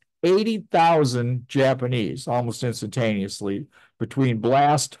kills 80,000 Japanese almost instantaneously between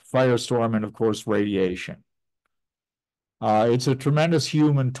blast, firestorm, and of course, radiation. It's a tremendous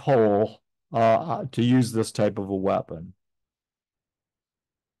human toll to use this type of a weapon.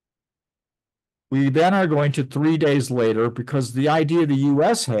 We then are going to 3 days later, because the idea the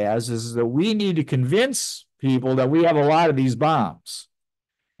U.S. has is that we need to convince people that we have a lot of these bombs.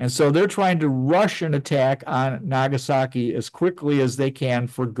 And so they're trying to rush an attack on Nagasaki as quickly as they can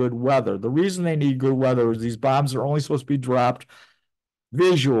for good weather. The reason they need good weather is these bombs are only supposed to be dropped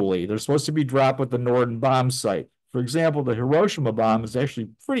visually. They're supposed to be dropped with the Norden bomb sight. For example, the Hiroshima bomb is actually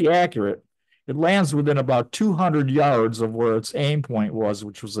pretty accurate. It lands within about 200 yards of where its aim point was,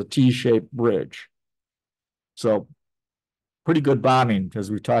 which was a T-shaped bridge. So pretty good bombing,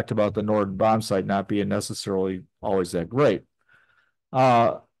 because we talked about the Norden bomb site not being necessarily always that great.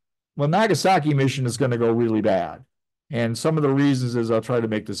 Well, Nagasaki mission is going to go really bad. And some of the reasons is, I'll try to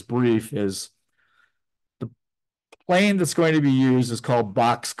make this brief, is the plane that's going to be used is called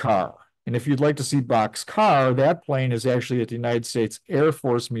Boxcar. And if you'd like to see Boxcar, that plane is actually at the United States Air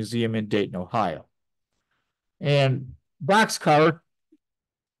Force Museum in Dayton, Ohio. And Boxcar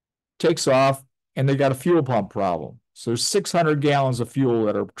takes off, and they got a fuel pump problem. So there's 600 gallons of fuel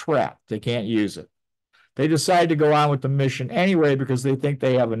that are trapped. They can't use it. They decide to go on with the mission anyway because they think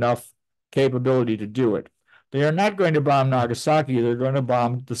they have enough capability to do it. They are not going to bomb Nagasaki. They're going to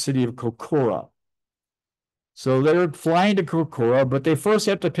bomb the city of Kokura. So they're flying to Kokura, but they first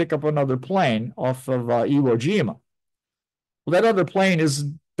have to pick up another plane off of Iwo Jima. Well, that other plane is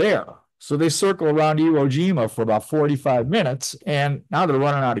there. So they circle around Iwo Jima for about 45 minutes, and now they're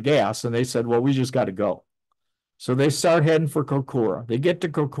running out of gas. And they said, well, we just got to go. So they start heading for Kokura. They get to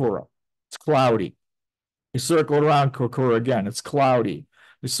Kokura. It's cloudy. They circle around Kokura again. It's cloudy.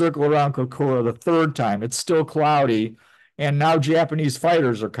 They circle around Kokura the third time. It's still cloudy. And now Japanese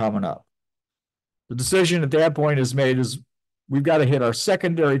fighters are coming up. The decision at that point is made is we've got to hit our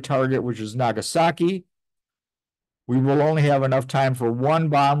secondary target, which is Nagasaki. We will only have enough time for one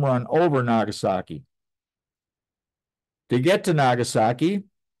bomb run over Nagasaki. They get to Nagasaki.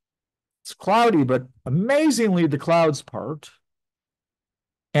 It's cloudy, but amazingly, the clouds part.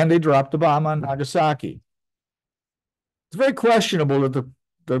 And they drop the bomb on Nagasaki. It's very questionable that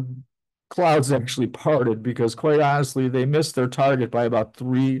the clouds actually parted, because quite honestly, they missed their target by about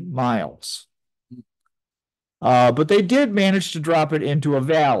 3 miles. But they did manage to drop it into a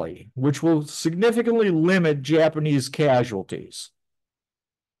valley, which will significantly limit Japanese casualties.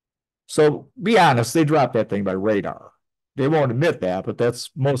 So be honest, they dropped that thing by radar. They won't admit that, but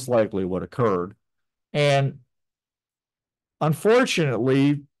that's most likely what occurred. And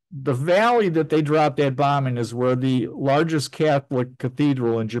unfortunately, the valley that they dropped that bomb in is where the largest Catholic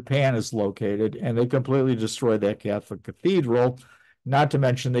cathedral in Japan is located, and they completely destroyed that Catholic cathedral. Not to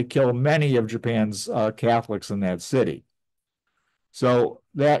mention, they kill many of Japan's Catholics in that city. So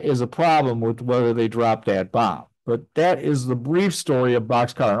that is a problem with whether they dropped that bomb. But that is the brief story of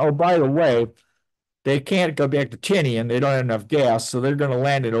Boxcar. Oh, by the way, they can't go back to Tinian. They don't have enough gas, so they're going to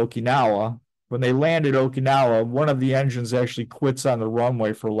land at Okinawa. When they land at Okinawa, one of the engines actually quits on the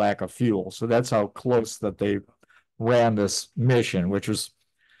runway for lack of fuel. So that's how close that they ran this mission, which was,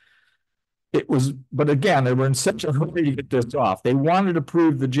 but again, they were in such a hurry to get this off. They wanted to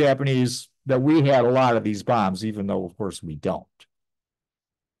prove the Japanese that we had a lot of these bombs, even though, of course, we don't.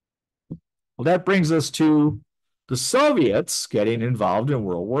 Well, that brings us to the Soviets getting involved in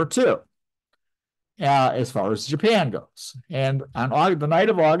World War II, as far as Japan goes. And on the night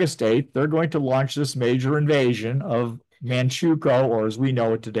of August 8th, they're going to launch this major invasion of Manchukuo, or as we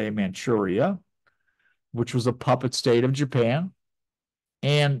know it today, Manchuria, which was a puppet state of Japan.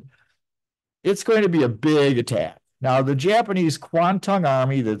 And it's going to be a big attack. Now, the Japanese Kwantung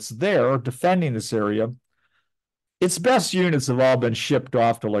Army that's there defending this area, its best units have all been shipped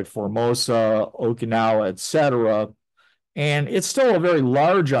off to like Formosa, Okinawa, etc. And it's still a very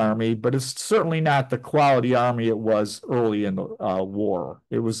large army, but it's certainly not the quality army it was early in the war.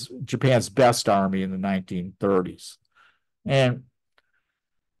 It was Japan's best army in the 1930s. And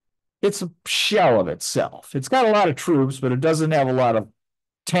it's a shell of itself. It's got a lot of troops, but it doesn't have a lot of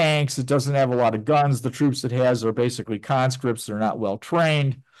tanks. It doesn't have a lot of guns. The troops it has are basically conscripts. They're not well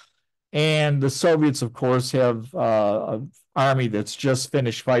trained. And the Soviets, of course, have an army that's just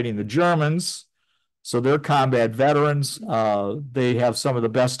finished fighting the Germans. So they're combat veterans. They have some of the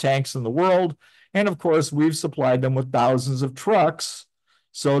best tanks in the world. And of course, we've supplied them with thousands of trucks.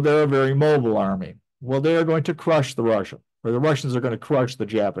 So they're a very mobile army. Well, they're going to crush the Russians, or the Russians are going to crush the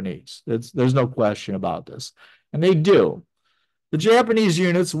Japanese. There's no question about this. And they do. The Japanese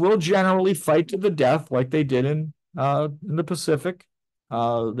units will generally fight to the death like they did in the Pacific.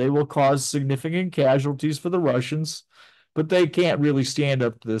 They will cause significant casualties for the Russians, but they can't really stand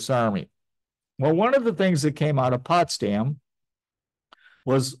up to this army. Well, one of the things that came out of Potsdam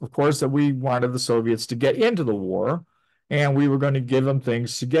was, of course, that we wanted the Soviets to get into the war, and we were going to give them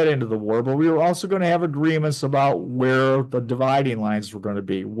things to get into the war, but we were also going to have agreements about where the dividing lines were going to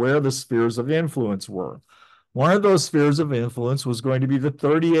be, where the spheres of influence were. One of those spheres of influence was going to be the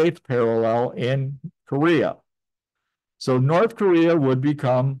 38th parallel in Korea. So North Korea would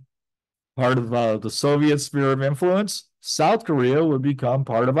become part of the Soviet sphere of influence. South Korea would become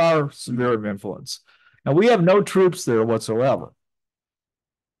part of our sphere of influence. Now, we have no troops there whatsoever.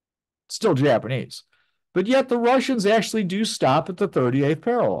 Still Japanese. But yet the Russians actually do stop at the 38th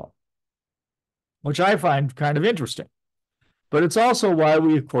parallel, which I find kind of interesting. But it's also why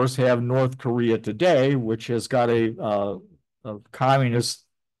we, of course, have North Korea today, which has got a communist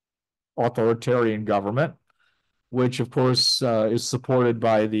authoritarian government, which, of course, is supported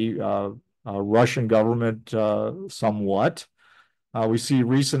by the Russian government somewhat. We see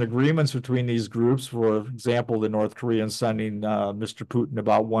recent agreements between these groups. For example, the North Koreans sending Mr. Putin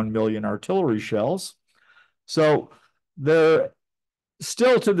about 1 million artillery shells. So they're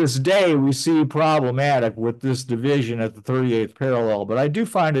still to this day, we see problematic with this division at the 38th parallel. But I do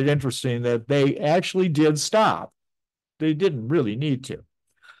find it interesting that they actually did stop. They didn't really need to.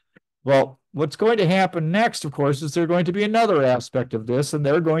 Well, what's going to happen next, of course, is there's going to be another aspect of this, and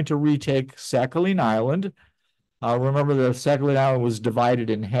they're going to retake Sakhalin Island. Remember, the Sakhalin Island was divided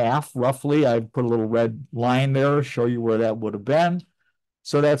in half, roughly. I put a little red line there, show you where that would have been.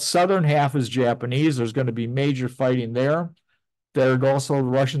 So that southern half is Japanese. There's going to be major fighting there. There also, the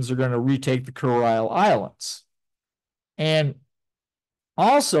Russians are going to retake the Kuril Islands. And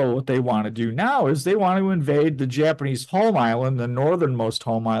also, what they want to do now is they want to invade the Japanese home island, the northernmost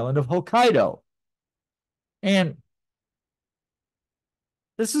home island of Hokkaido. And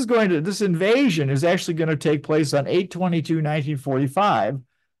this invasion is actually going to take place on 8/22/1945.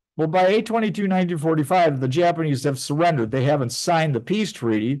 Well, by 8/22/1945, the Japanese have surrendered. They haven't signed the peace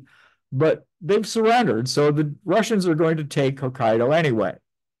treaty, but they've surrendered. So the Russians are going to take Hokkaido anyway.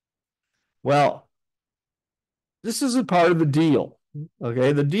 Well, this is a part of the deal.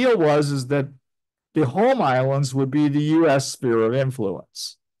 Okay, the deal is that the home islands would be the U.S. sphere of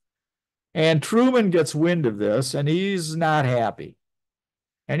influence. And Truman gets wind of this, and he's not happy.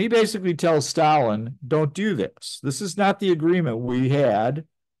 And he basically tells Stalin, don't do this. This is not the agreement we had,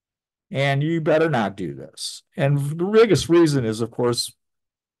 and you better not do this. And the biggest reason is, of course,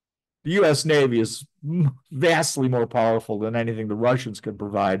 the U.S. Navy is vastly more powerful than anything the Russians could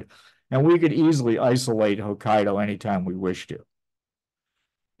provide, and we could easily isolate Hokkaido anytime we wish to.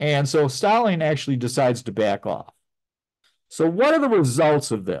 And so Stalin actually decides to back off. So what are the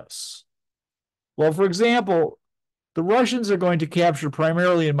results of this? Well, for example, the Russians are going to capture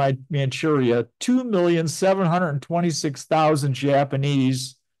primarily in Manchuria 2,726,000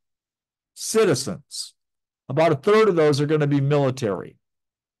 Japanese citizens. About a third of those are going to be military.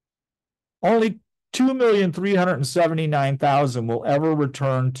 Only 2,379,000 will ever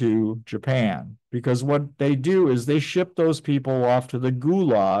return to Japan, because what they do is they ship those people off to the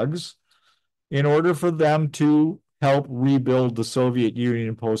gulags in order for them to help rebuild the Soviet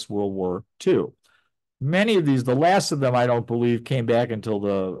Union post-World War II. Many of these, the last of them, I don't believe, came back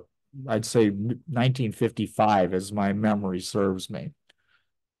until I'd say 1955, as my memory serves me.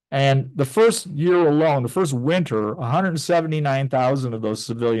 And the first year alone, the first winter, 179,000 of those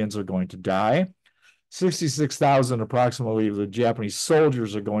civilians are going to die. 66,000 approximately of the Japanese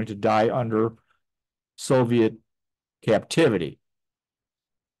soldiers are going to die under Soviet captivity.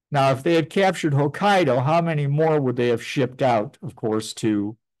 Now, if they had captured Hokkaido, how many more would they have shipped out, of course,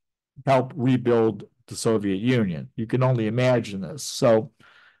 to help rebuild the Soviet Union? You can only imagine this. So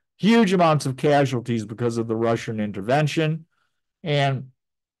huge amounts of casualties because of the Russian intervention. And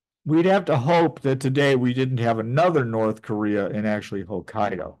we'd have to hope that today we didn't have another North Korea in actually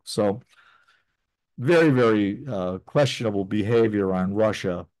Hokkaido. So very, very questionable behavior on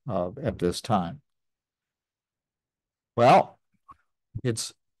Russia at this time. Well,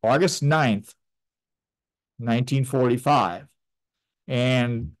 it's August 9th, 1945.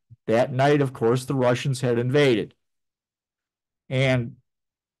 And that night, of course, the Russians had invaded. And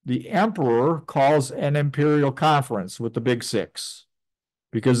the emperor calls an imperial conference with the Big Six,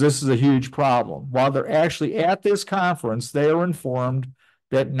 because this is a huge problem. While they're actually at this conference, they are informed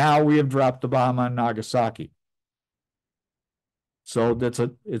that now we have dropped the bomb on Nagasaki. So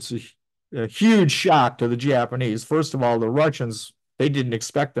it's a huge shock to the Japanese. First of all, the Russians, they didn't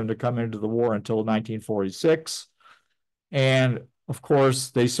expect them to come into the war until 1946. And of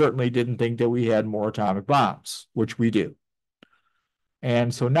course, they certainly didn't think that we had more atomic bombs, which we do.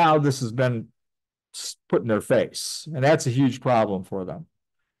 And so now this has been put in their face, and that's a huge problem for them.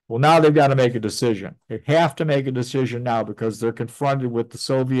 Well, now they've got to make a decision. They have to make a decision now because they're confronted with the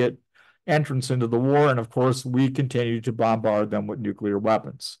Soviet entrance into the war. And of course, we continue to bombard them with nuclear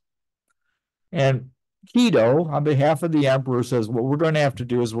weapons. And Kido, on behalf of the emperor, says what we're going to have to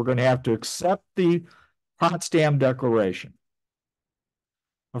do is we're going to have to accept the Potsdam Declaration.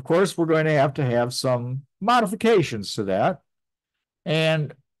 Of course, we're going to have some modifications to that.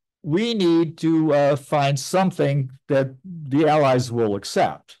 And we need to find something that the Allies will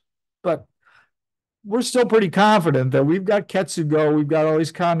accept. But we're still pretty confident that we've got Ketsugo, we've got all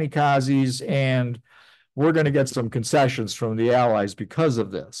these kamikazes, and we're going to get some concessions from the Allies because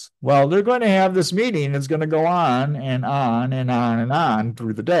of this. Well, they're going to have this meeting. It's going to go on and on and on and on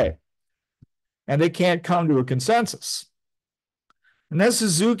through the day. And they can't come to a consensus. And then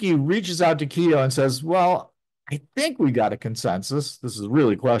Suzuki reaches out to Keto and says, well, I think we got a consensus. This is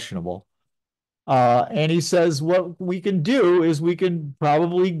really questionable. And he says, what we can do is we can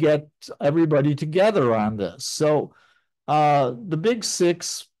probably get everybody together on this. So the big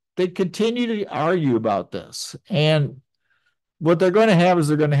six, they continue to argue about this. And what they're going to have is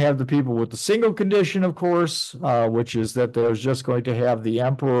they're going to have the people with the single condition, of course, which is that there's just going to have the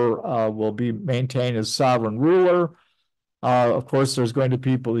emperor will be maintained as sovereign ruler. Of course, there's going to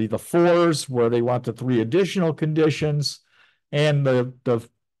be the fours where they want the three additional conditions. And the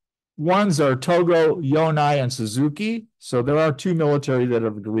ones are Togo, Yonai, and Suzuki. So there are two military that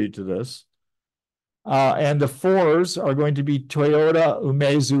have agreed to this. And the fours are going to be Toyota,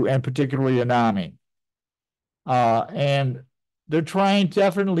 Umezu, and particularly Anami. And they're trying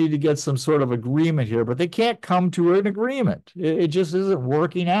definitely to get some sort of agreement here, but they can't come to an agreement. It just isn't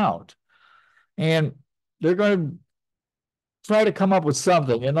working out. And they're going to try to come up with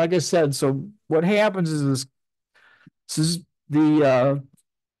something. And like I said, so what happens is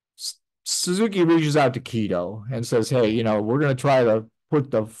Suzuki reaches out to Keto and says, hey, we're going to try to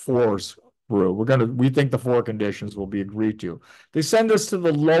put the fours through. We think the four conditions will be agreed to. They send us to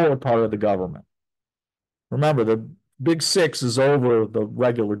the lower part of the government. Remember, the big six is over the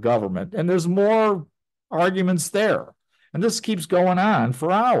regular government, and there's more arguments there. And this keeps going on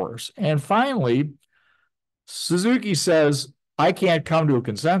for hours. And finally, Suzuki says, I can't come to a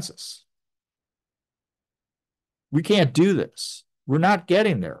consensus. We can't do this. We're not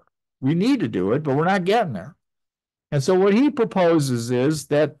getting there. We need to do it, but we're not getting there. And so what he proposes is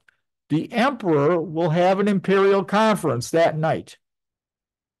that the emperor will have an imperial conference that night.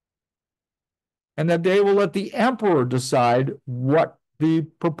 And that they will let the emperor decide what the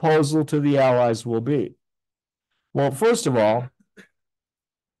proposal to the Allies will be. Well, first of all,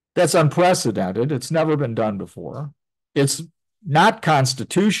 that's unprecedented. It's never been done before. It's not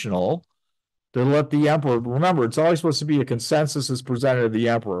constitutional to let the emperor, remember, it's always supposed to be a consensus as presented to the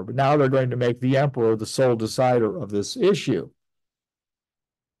emperor, but now they're going to make the emperor the sole decider of this issue.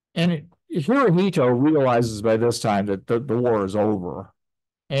 And Hirohito realizes by this time that the war is over.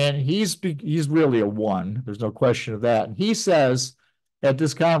 And he's really a one. There's no question of that. And he says at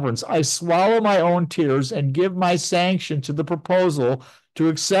this conference, I swallow my own tears and give my sanction to the proposal to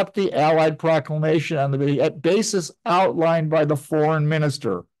accept the Allied proclamation on the basis outlined by the foreign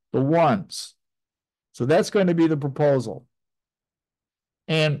minister, the ones. So that's going to be the proposal.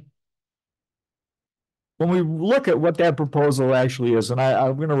 And when we look at what that proposal actually is, and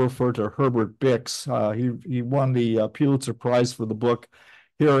I'm going to refer to Herbert Bix. He won the Pulitzer Prize for the book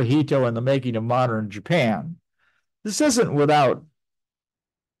Hirohito and the Making of Modern Japan. This isn't without,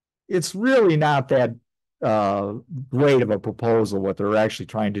 it's really not that great of a proposal what they're actually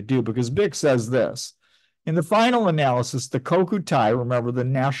trying to do, because Bix says this. In the final analysis, the kokutai, remember the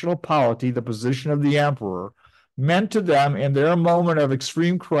national polity, the position of the emperor, meant to them in their moment of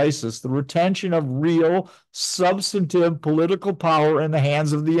extreme crisis the retention of real, substantive political power in the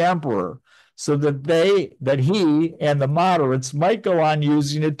hands of the emperor, so that he and the moderates might go on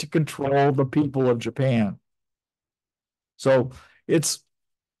using it to control the people of Japan. So it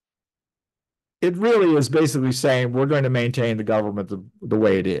really is basically saying we're going to maintain the government the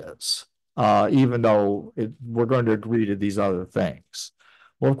way it is. Even though we're going to agree to these other things.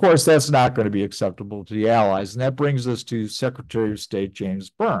 Well, of course, that's not going to be acceptable to the Allies. And that brings us to Secretary of State James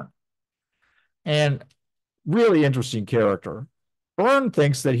Byrne. And really interesting character. Byrne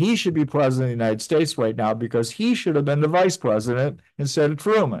thinks that he should be president of the United States right now because he should have been the vice president instead of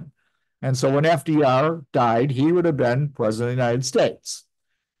Truman. And so when FDR died, he would have been president of the United States.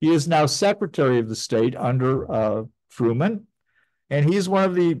 He is now Secretary of the State under Truman. And he's one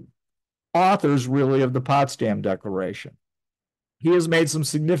of the authors really of the Potsdam Declaration. He has made some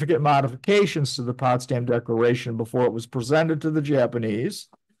significant modifications to the Potsdam Declaration before it was presented to the Japanese.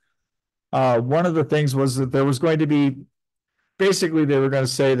 One of the things was that there was going to be, basically they were going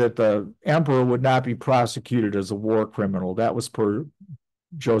to say that the emperor would not be prosecuted as a war criminal. That was per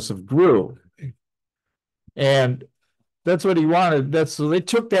Joseph Grew. And that's what he wanted. So they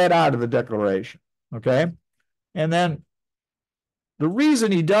took that out of the Declaration, okay? And then the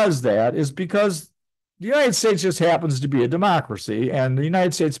reason he does that is because the United States just happens to be a democracy, and the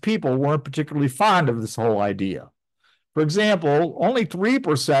United States people weren't particularly fond of this whole idea. For example, only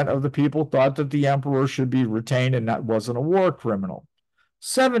 3% of the people thought that the emperor should be retained and wasn't a war criminal.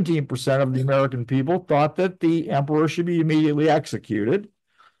 17% of the American people thought that the emperor should be immediately executed.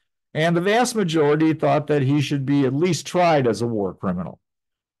 And the vast majority thought that he should be at least tried as a war criminal.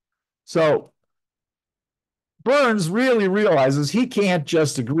 So Burns really realizes he can't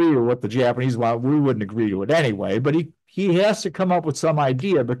just agree to what the Japanese want. We wouldn't agree to it anyway, but he has to come up with some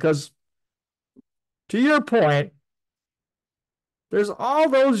idea because, to your point, there's all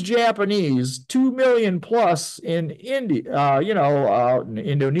those Japanese, 2 million plus in India, in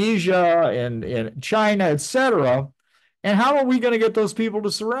Indonesia and in China, etc. And how are we going to get those people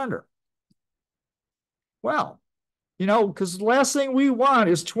to surrender? Well, because the last thing we want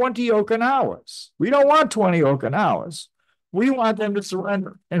is 20 Okinawas. We don't want 20 Okinawas. We want them to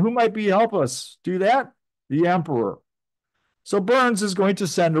surrender. And who might be help us do that? The emperor. So Burns is going to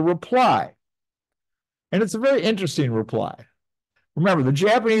send a reply. And it's a very interesting reply. Remember, the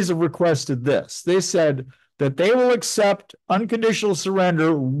Japanese have requested this. They said that they will accept unconditional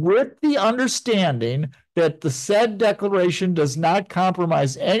surrender with the understanding that the said declaration does not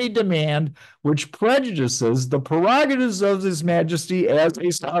compromise any demand which prejudices the prerogatives of His Majesty as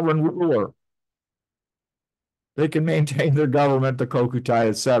a sovereign ruler. They can maintain their government, the kokutai,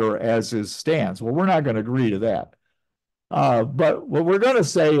 etc., as is stands. Well, we're not going to agree to that. But what we're going to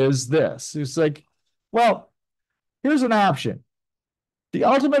say is this. It's like, well, here's an option. The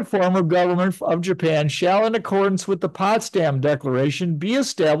ultimate form of government of Japan shall, in accordance with the Potsdam Declaration, be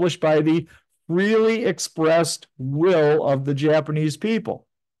established by the freely expressed will of the Japanese people.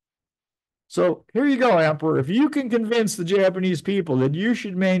 So here you go, Emperor. If you can convince the Japanese people that you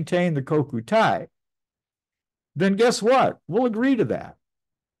should maintain the kokutai, then guess what? We'll agree to that.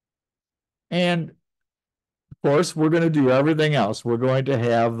 And of course, we're going to do everything else. We're going to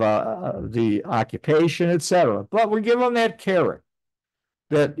have the occupation, etc. But we give them that carrot.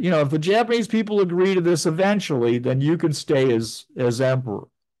 That, if the Japanese people agree to this eventually, then you can stay as emperor.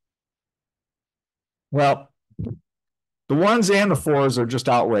 Well, the ones and the fours are just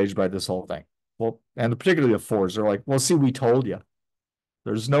outraged by this whole thing. Well, and particularly the fours, they're like, well, see, we told you.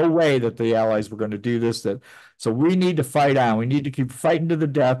 There's no way that the Allies were going to do this. So we need to fight on. We need to keep fighting to the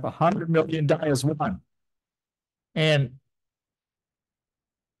death. 100 million die as one. And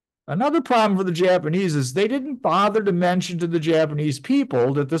another problem for the Japanese is they didn't bother to mention to the Japanese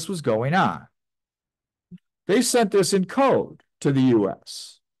people that this was going on. They sent this in code to the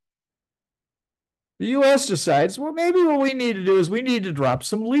U.S. The U.S. decides, well, maybe what we need to do is we need to drop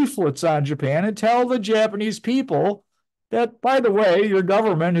some leaflets on Japan and tell the Japanese people that, by the way, your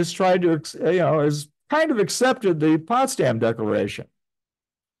government has tried to, has kind of accepted the Potsdam Declaration.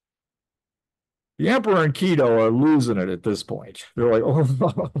 The emperor and Kido are losing it at this point. They're like,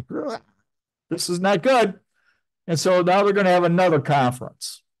 oh, this is not good. And so now they're going to have another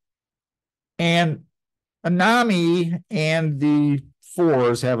conference. And Anami and the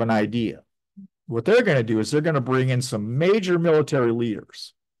fours have an idea. What they're going to do is they're going to bring in some major military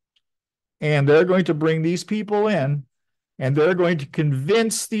leaders. And they're going to bring these people in, and they're going to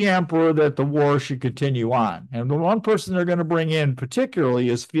convince the emperor that the war should continue on. And the one person they're going to bring in particularly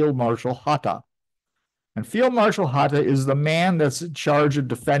is Field Marshal Hatta. And Field Marshal Hatta is the man that's in charge of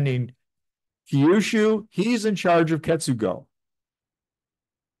defending Kyushu. He's in charge of Ketsugo.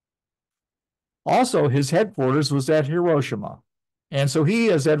 Also, his headquarters was at Hiroshima. And so he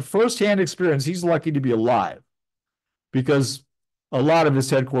has had firsthand experience. He's lucky to be alive because a lot of his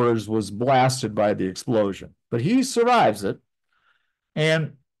headquarters was blasted by the explosion. But he survives it.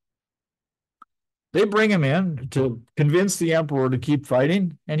 And they bring him in to convince the emperor to keep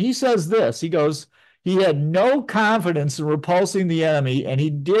fighting. And he says this. He goes, he had no confidence in repulsing the enemy, and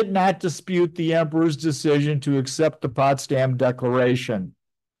he did not dispute the emperor's decision to accept the Potsdam Declaration.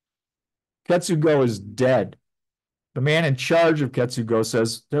 Ketsugo is dead. The man in charge of Ketsugo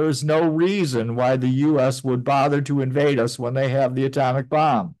says there is no reason why the U.S. would bother to invade us when they have the atomic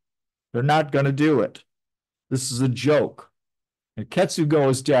bomb. They're not going to do it. This is a joke. And Ketsugo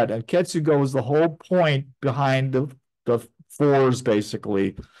is dead. And Ketsugo is the whole point behind the fours,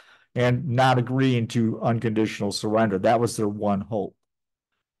 basically, and not agreeing to unconditional surrender. That was their one hope.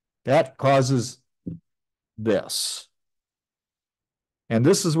 That causes this. And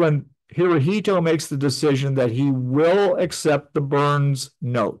this is when Hirohito makes the decision that he will accept the Burns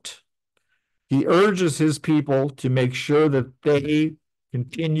note. He urges his people to make sure that they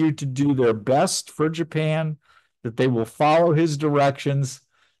continue to do their best for Japan, that they will follow his directions.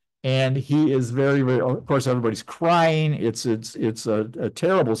 And he is very, very, of course, everybody's crying. It's a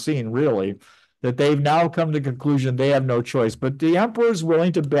terrible scene, really, that they've now come to the conclusion they have no choice. But the emperor is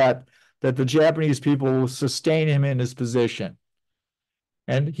willing to bet that the Japanese people will sustain him in his position.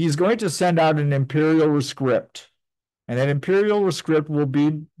 And he's going to send out an imperial rescript. and that imperial script will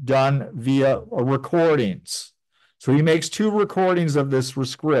be done via recordings. So he makes 2 recordings of this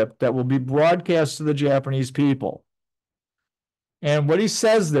script that will be broadcast to the Japanese people. And what he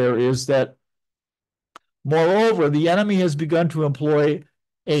says there is that, moreover, the enemy has begun to employ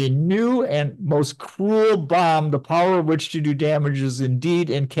a new and most cruel bomb, the power of which to do damage is indeed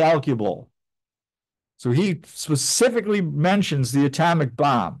incalculable. So he specifically mentions the atomic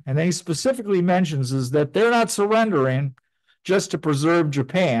bomb. And then he specifically mentions is that they're not surrendering just to preserve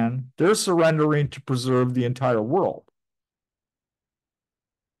Japan. They're surrendering to preserve the entire world.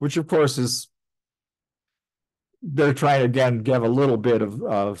 Which, of course, is they're trying to, again, give a little bit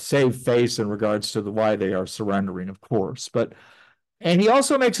of save face in regards to why they are surrendering, of course. And he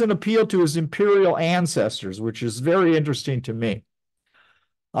also makes an appeal to his imperial ancestors, which is very interesting to me.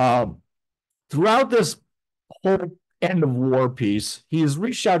 Throughout this whole end of war piece, he has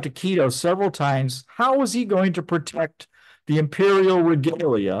reached out to Kido several times. How is he going to protect the imperial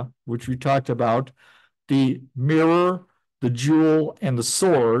regalia, which we talked about, the mirror, the jewel, and the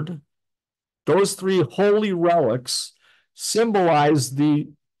sword? Those 3 holy relics symbolize the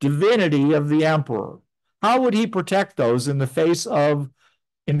divinity of the emperor. How would he protect those in the face of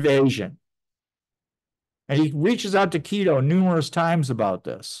invasion? And he reaches out to Kido numerous times about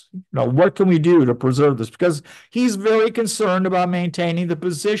this. What can we do to preserve this? Because he's very concerned about maintaining the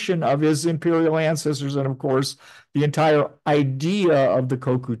position of his imperial ancestors and, of course, the entire idea of the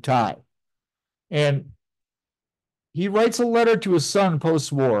Kokutai. And he writes a letter to his son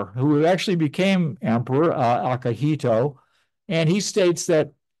post-war, who actually became emperor, Akihito, and he states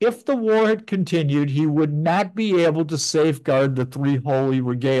that if the war had continued, he would not be able to safeguard the 3 holy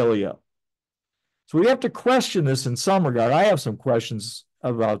regalia. So we have to question this in some regard. I have some questions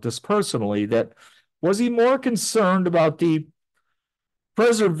about this personally, that was he more concerned about the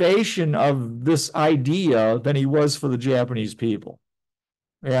preservation of this idea than he was for the Japanese people?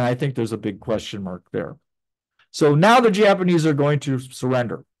 And I think there's a big question mark there. So now the Japanese are going to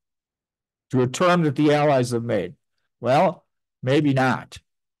surrender to a term that the Allies have made. Well, maybe not,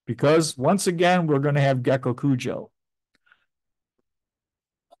 because once again, we're going to have Gekkokujo.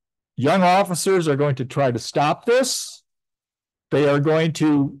 Young officers are going to try to stop this. They are going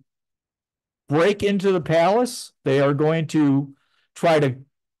to break into the palace. They are going to try to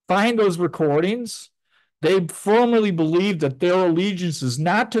find those recordings. They firmly believe that their allegiance is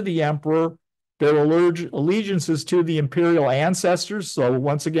not to the emperor. Their allegiance is to the imperial ancestors. So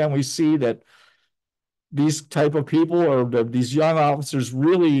once again, we see that these type of people, or these young officers,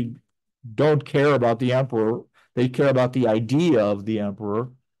 really don't care about the emperor. They care about the idea of the emperor.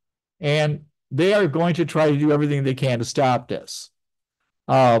 And they are going to try to do everything they can to stop this.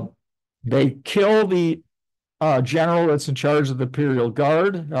 They kill the general that's in charge of the Imperial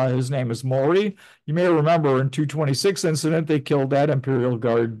Guard. His name is Mori. You may remember in 226 incident, they killed that Imperial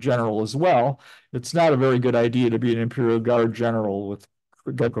Guard general as well. It's not a very good idea to be an Imperial Guard general with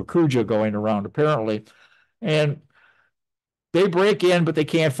Gekkokujo going around, apparently. And they break in, but they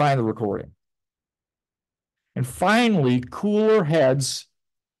can't find the recording. And finally, cooler heads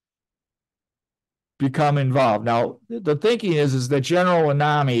become involved. Now, the thinking is that General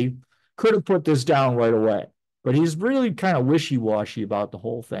Anami could have put this down right away, but he's really kind of wishy-washy about the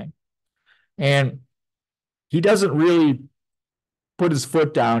whole thing. And he doesn't really put his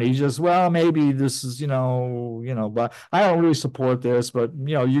foot down. He just, well, maybe this is, but I don't really support this, but,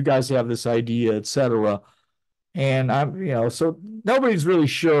 you guys have this idea, etc. And so nobody's really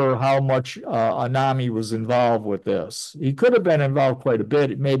sure how much Anami was involved with this. He could have been involved quite a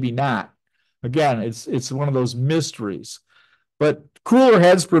bit, maybe not. Again, it's one of those mysteries. But cooler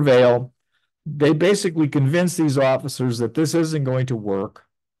heads prevail. They basically convince these officers that this isn't going to work,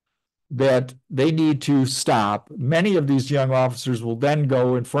 that they need to stop. Many of these young officers will then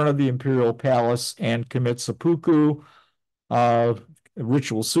go in front of the imperial palace and commit seppuku,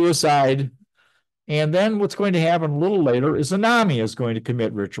 ritual suicide. And then what's going to happen a little later is Anami is going to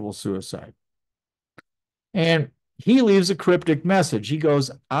commit ritual suicide. And he leaves a cryptic message. He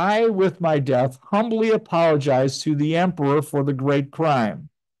goes, I, with my death, humbly apologize to the emperor for the great crime.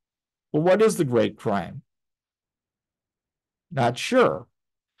 Well, what is the great crime? Not sure.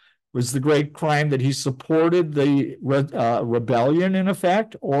 Was the great crime that he supported the rebellion, in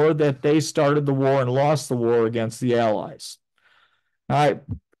effect, or that they started the war and lost the war against the Allies? I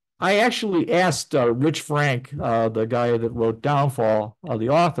actually asked Rich Frank, the guy that wrote Downfall, the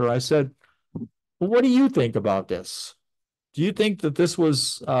author, I said, well, what do you think about this? Do you think that this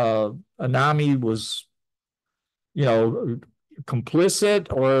was Anami was,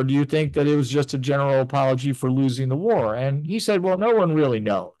 complicit, or do you think that it was just a general apology for losing the war? And he said, well, no one really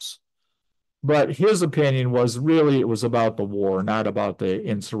knows. But his opinion was really it was about the war, not about the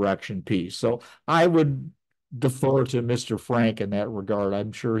insurrection piece. So I would defer to Mr. Frank in that regard.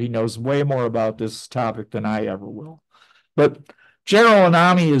 I'm sure he knows way more about this topic than I ever will. But General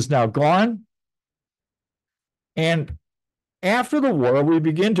Anami is now gone. And after the war, we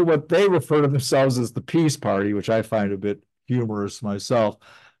begin to what they refer to themselves as the Peace Party, which I find a bit humorous myself.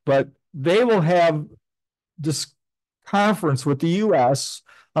 But they will have this conference with the U.S.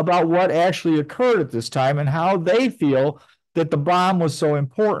 about what actually occurred at this time and how they feel that the bomb was so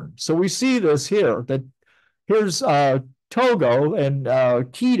important. So we see this here, that here's Togo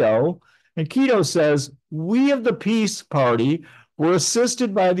and Quito, and Quito says, we of the Peace Party were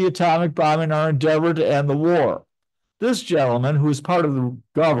assisted by the atomic bomb in our endeavor to end the war. This gentleman, who is part of the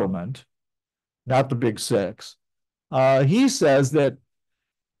government, not the Big Six, he says that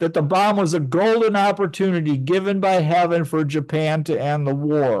the bomb was a golden opportunity given by heaven for Japan to end the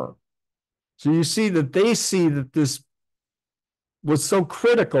war. So you see that they see that this was so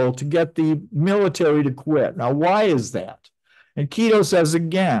critical to get the military to quit. Now, why is that? And Quito says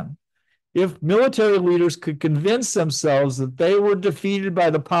again, if military leaders could convince themselves that they were defeated by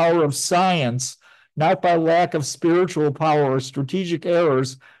the power of science, not by lack of spiritual power or strategic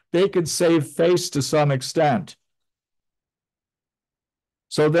errors, they could save face to some extent.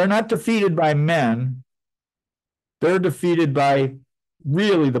 So they're not defeated by men. They're defeated by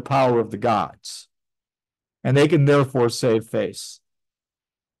really the power of the gods. And they can therefore save face.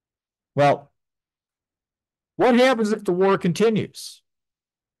 Well, what happens if the war continues?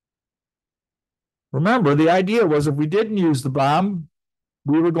 Remember, the idea was if we didn't use the bomb,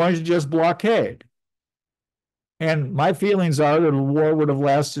 we were going to just blockade. And my feelings are that the war would have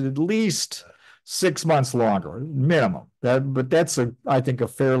lasted at least 6 months longer, minimum. But that's, I think, a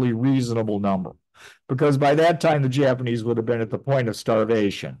fairly reasonable number, because by that time, the Japanese would have been at the point of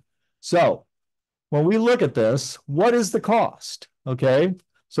starvation. So when we look at this, what is the cost? Okay,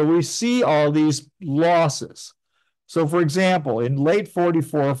 so we see all these losses. So, for example, in late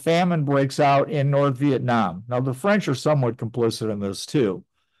 44, famine breaks out in North Vietnam. Now, the French are somewhat complicit in this too,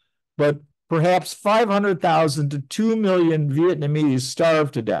 but perhaps 500,000 to 2 million Vietnamese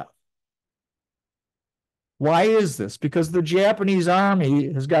starved to death. Why is this? Because the Japanese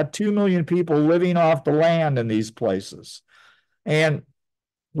army has got 2 million people living off the land in these places. And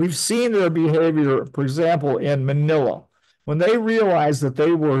we've seen their behavior, for example, in Manila. When they realized that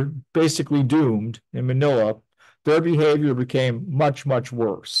they were basically doomed in Manila, their behavior became much, much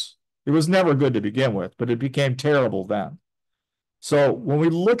worse. It was never good to begin with, but it became terrible then. So when we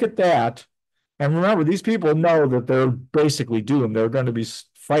look at that, and remember, these people know that they're basically doomed. They're going to be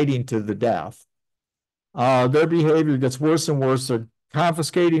fighting to the death. Their behavior gets worse and worse. They're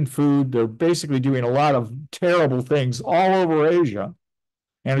confiscating food. They're basically doing a lot of terrible things all over Asia.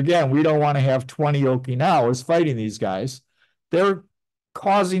 And again, we don't want to have 20 Okinawas fighting these guys. They're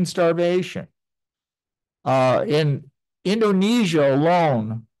causing starvation. In Indonesia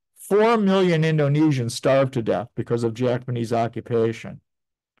alone, 4 million Indonesians starved to death because of Japanese occupation.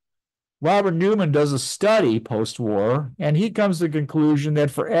 Robert Newman does a study post-war, and he comes to the conclusion that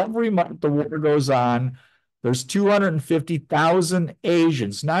for every month the war goes on, there's 250,000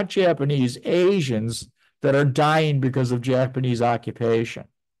 Asians, not Japanese, Asians, that are dying because of Japanese occupation.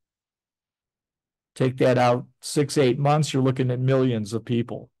 Take that out 6, 8 months, you're looking at millions of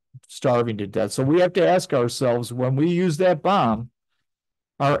people starving to death. So we have to ask ourselves, when we use that bomb,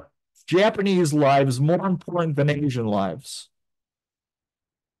 are Japanese lives more important than Asian lives?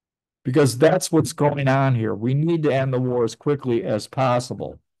 Because that's what's going on here. We need to end the war as quickly as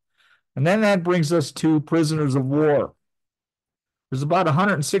possible. And then that brings us to prisoners of war. There's about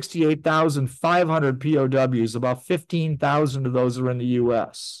 168,500 POWs. About 15,000 of those are in the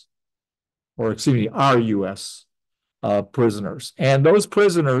U.S., or excuse me, are U.S. Prisoners. And those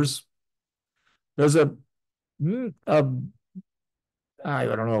prisoners, there's I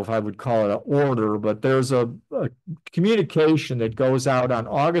don't know if I would call it an order, but there's a communication that goes out on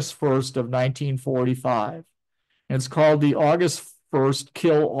August 1st of 1945. And it's called the August 1st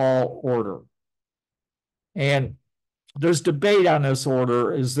Kill All Order. And there's debate on this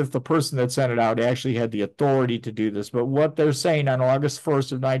order as if the person that sent it out actually had the authority to do this. But what they're saying on August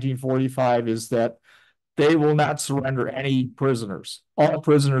 1st of 1945 is that they will not surrender any prisoners. All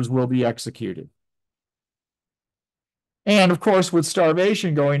prisoners will be executed. And of course, with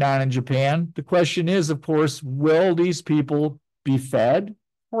starvation going on in Japan, the question is, of course, will these people be fed?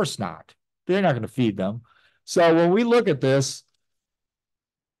 Of course not. They're not going to feed them. So when we look at this,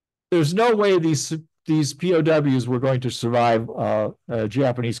 there's no way these POWs were going to survive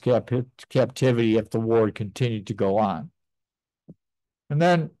Japanese captivity if the war continued to go on. And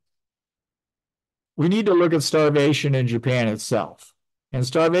then we need to look at starvation in Japan itself. And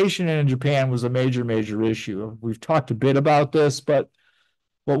starvation in Japan was a major, major issue. We've talked a bit about this, but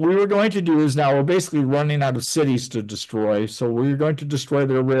what we were going to do is now we're basically running out of cities to destroy. So we're going to destroy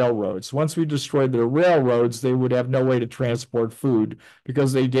their railroads. Once we destroyed their railroads, they would have no way to transport food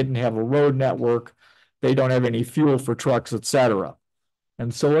because they didn't have a road network. They don't have any fuel for trucks, etc.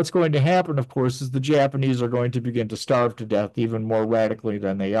 And so what's going to happen, of course, is the Japanese are going to begin to starve to death even more radically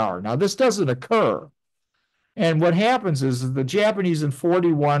than they are. Now, this doesn't occur. And what happens is the Japanese in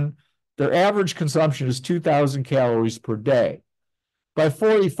 41, their average consumption is 2,000 calories per day. By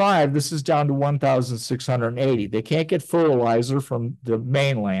 45, this is down to 1,680. They can't get fertilizer from the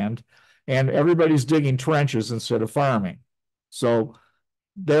mainland, and everybody's digging trenches instead of farming. So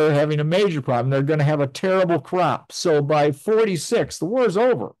they're having a major problem. They're going to have a terrible crop. So by 46, the war is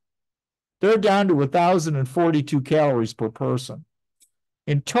over. They're down to 1,042 calories per person.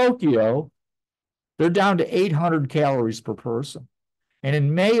 In Tokyo, they're down to 800 calories per person. And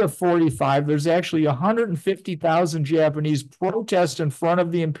in May of 45, there's actually 150,000 Japanese protest in front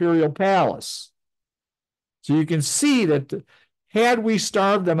of the Imperial Palace. So you can see that had we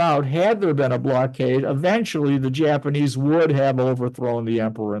starved them out, had there been a blockade, eventually the Japanese would have overthrown the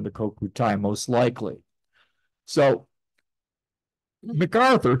emperor in the Kokutai, most likely. So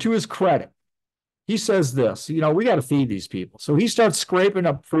MacArthur, to his credit, he says this, we got to feed these people. So he starts scraping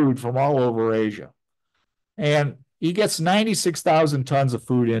up food from all over Asia. And he gets 96,000 tons of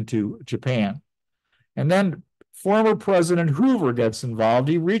food into Japan. And then former President Hoover gets involved.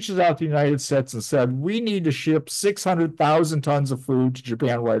 He reaches out to the United States and said, we need to ship 600,000 tons of food to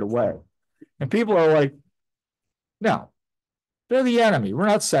Japan right away. And people are like, no, they're the enemy. We're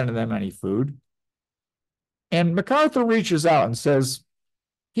not sending them any food. And MacArthur reaches out and says,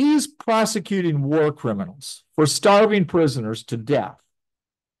 he's prosecuting war criminals for starving prisoners to death.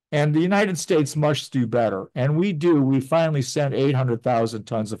 And the United States must do better. And we do. We finally sent 800,000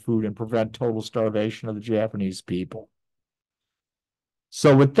 tons of food and prevent total starvation of the Japanese people.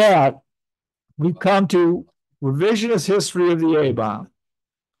 So with that, we come to revisionist history of the A-bomb.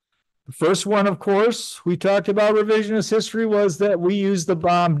 The first one, of course, we talked about revisionist history was that we used the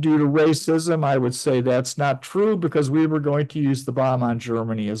bomb due to racism. I would say that's not true because we were going to use the bomb on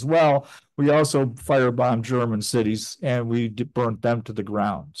Germany as well. We also firebombed German cities and we burnt them to the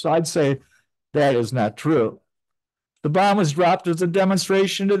ground. So I'd say that is not true. The bomb was dropped as a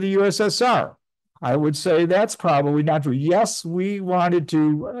demonstration to the USSR. I would say that's probably not true. Yes, we wanted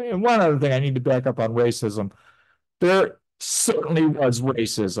to, and one other thing I need to back up on racism. There certainly was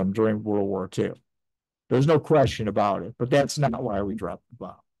racism during World War II. There's no question about it, but that's not why we dropped the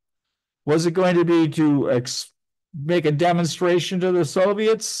bomb. Was it going to be to make a demonstration to the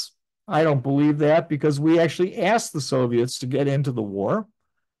Soviets? I don't believe that because we actually asked the Soviets to get into the war,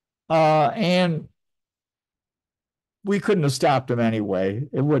 and we couldn't have stopped them anyway.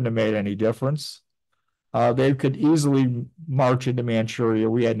 It wouldn't have made any difference. They could easily march into Manchuria.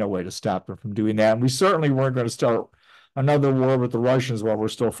 We had no way to stop them from doing that. And we certainly weren't going to start another war with the Russians while we're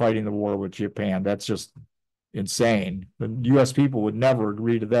still fighting the war with Japan. That's just insane. The US people would never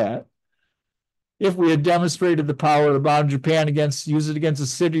agree to that. If we had demonstrated the power to bomb Japan use it against a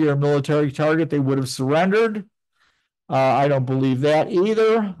city or a military target, they would have surrendered. I don't believe that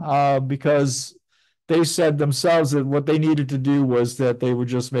either, because they said themselves that what they needed to do was that they would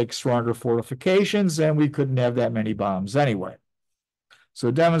just make stronger fortifications, and we couldn't have that many bombs anyway. So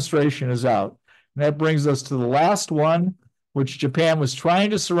demonstration is out. And that brings us to the last one, which Japan was trying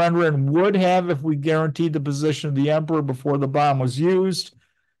to surrender and would have if we guaranteed the position of the emperor before the bomb was used.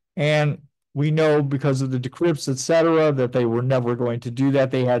 And we know because of the decrypts, et cetera, that they were never going to do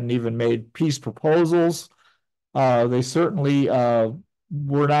that. They hadn't even made peace proposals. They certainly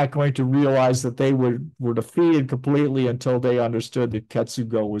were not going to realize that they were defeated completely until they understood that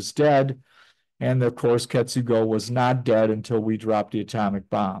Ketsugo was dead. And of course, Ketsugo was not dead until we dropped the atomic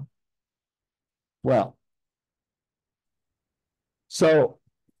bomb. Well, so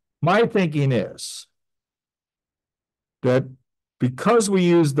my thinking is that because we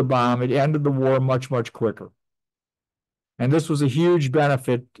used the bomb, it ended the war much, much quicker. And this was a huge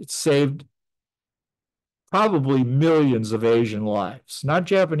benefit. It saved probably millions of Asian lives, not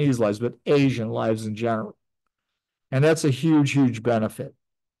Japanese lives, but Asian lives in general. And that's a huge, huge benefit.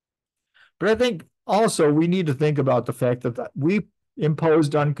 But I think also we need to think about the fact that we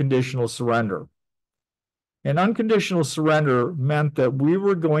imposed unconditional surrender. And unconditional surrender meant that we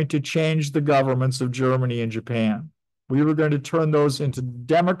were going to change the governments of Germany and Japan. We were going to turn those into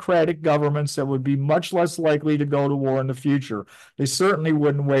democratic governments that would be much less likely to go to war in the future. They certainly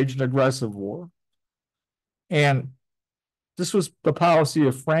wouldn't wage an aggressive war. And This was the policy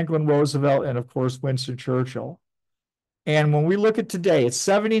of Franklin Roosevelt and, of course, Winston Churchill. And when we look at today, it's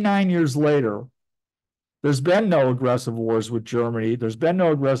 79 years later. There's been no aggressive wars with Germany. There's been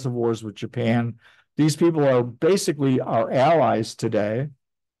no aggressive wars with Japan. These people are basically our allies today.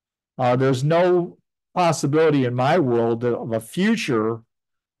 There's no possibility in my world of a future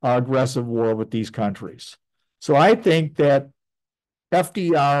aggressive war with these countries. So I think that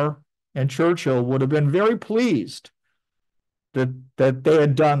FDR and Churchill would have been very pleased that they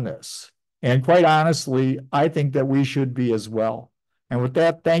had done this. And quite honestly, I think that we should be as well. And with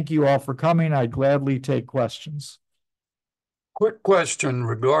that, thank you all for coming. I'd gladly take questions. Quick question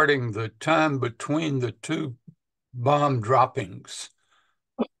regarding the time between the two bomb droppings.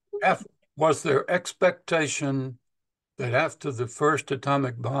 Was there expectation that after the first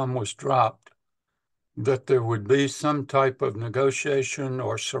atomic bomb was dropped, that there would be some type of negotiation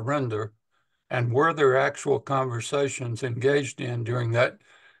or surrender? And were there actual conversations engaged in during that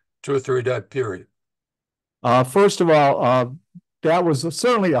 2 or 3 day period? First of all, that was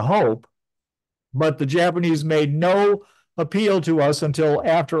certainly a hope, but the Japanese made no appeal to us until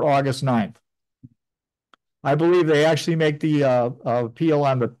after August 9th. I believe they actually make the appeal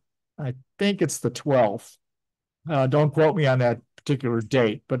on I think it's the 12th. Don't quote me on that particular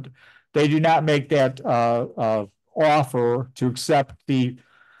date, but they do not make that offer to accept the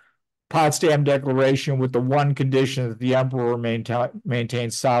Potsdam Declaration with the one condition that the emperor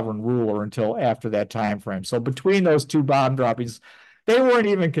maintains sovereign ruler until after that time frame. So between those two bomb droppings, they weren't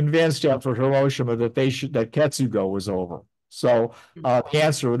even convinced after Hiroshima that that Ketsugo was over. So the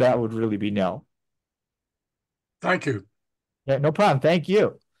answer to that would really be no. Thank you. Yeah, no problem. Thank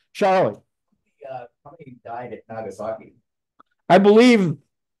you. Charlie. How many died at Nagasaki? I believe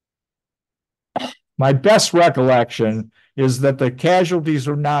my best recollection is that the casualties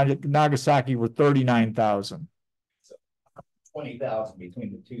of Nagasaki were 39,000. So 20,000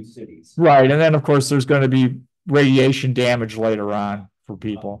 between the two cities. Right. And then, of course, there's going to be radiation damage later on for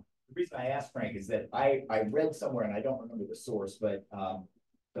people. The reason I asked, Frank, is that I read somewhere, and I don't remember the source, but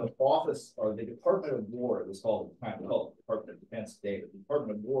the office or the Department of War, it was called at the time, called the Department of Defense today, the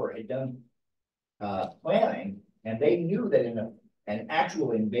Department of War had done planning, and they knew that in an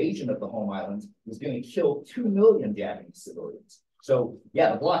actual invasion of the home islands was going to kill 2 million Japanese civilians. So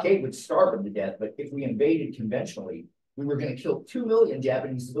yeah, the blockade would starve them to death, but if we invaded conventionally, we were going to kill 2 million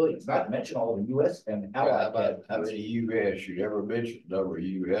Japanese civilians, not to mention all the U.S. and allied. Yeah, how many U.S. you'd ever mentioned the number of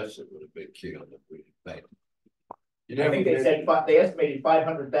U.S. that would have been killed if we invaded? I think they said they estimated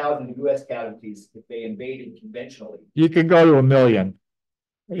 500,000 U.S. casualties if they invaded conventionally. You could go to 1 million.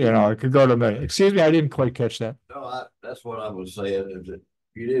 You know, it could go to 1 million. Excuse me, I didn't quite catch that. No, that's what I was saying, is that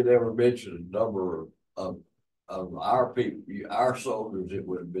you didn't ever mention the number of our people, our soldiers. It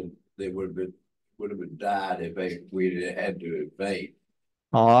would have been died if we had to invade.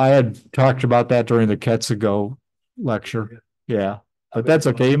 I had talked about that during the Ketsugo lecture. Yeah, but that's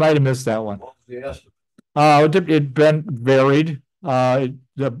okay. You might have missed that one. What was the estimate? It been varied. The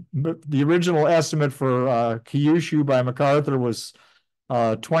original estimate for Kyushu by MacArthur was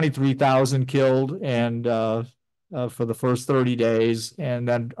 23,000 killed and for the first 30 days, and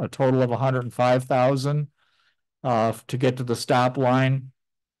then a total of 105,000 to get to the stop line,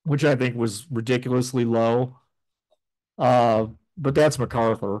 which I think was ridiculously low. But that's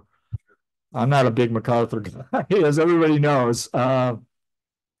MacArthur. I'm not a big MacArthur guy, as everybody knows.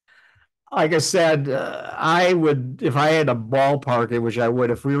 Like I said, I would, if I had a ballpark it, which I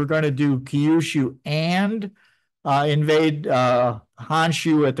would, if we were going to do Kyushu and invade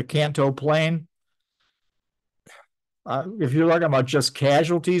Honshu at the Kanto Plain. If you're talking about just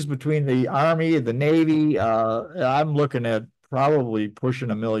casualties between the Army and the Navy, I'm looking at probably pushing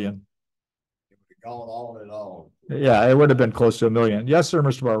 1 million. It would have gone on and on. Yeah, it would have been close to 1 million. Yes, sir,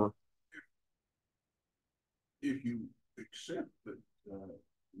 Mr. Barber. If you accept that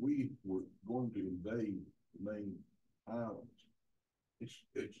we were going to invade the main islands,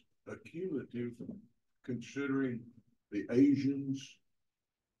 it's accumulative considering the Asians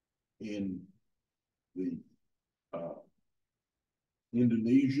in the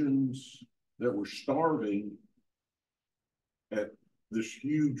Indonesians that were starving at this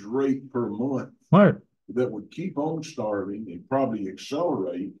huge rate per month. Right. That would keep on starving and probably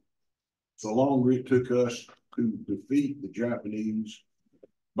accelerate the longer it took us to defeat the Japanese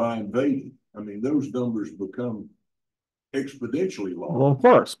by invading. I mean, those numbers become exponentially large. Well, of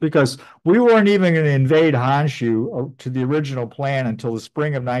course, because we weren't even going to invade Honshu to the original plan until the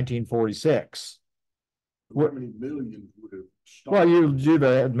spring of 1946. How many millions would have Well, you do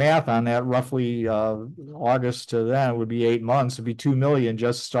the math on that, roughly August to then would be 8 months, it'd be 2 million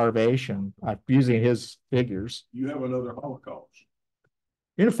just starvation, using his figures. You have another Holocaust.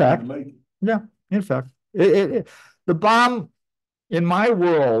 In fact, Make yeah, in fact, the bomb in my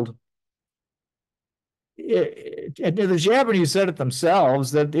world, and the Japanese said it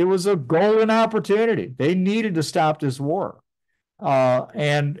themselves that it was a golden opportunity. They needed to stop this war,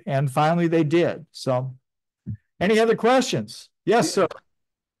 and finally they did. So, any other questions? Yes, sir.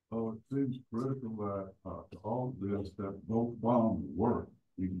 Oh, it seems critical that to all this that both bombs work,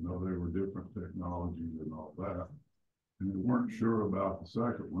 even though they were different technologies and all that. And we weren't sure about the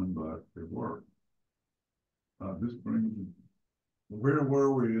second one, but it worked. This brings, where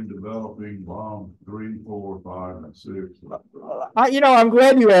were we in developing bomb 3, 4, 5, and 6? I'm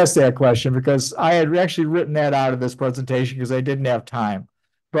glad you asked that question because I had actually written that out of this presentation because I didn't have time.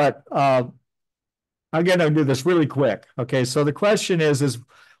 But I'm going to do this really quick. Okay, so the question is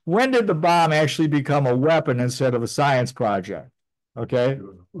when did the bomb actually become a weapon instead of a science project? Okay,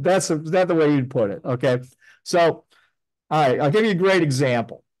 that's that the way you'd put it. Okay, so all right, I'll give you a great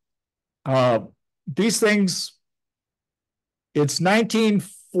example. These things, it's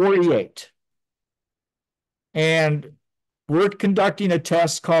 1948, and we're conducting a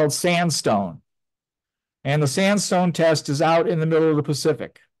test called sandstone, and the sandstone test is out in the middle of the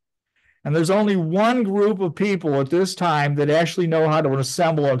Pacific. And there's only one group of people at this time that actually know how to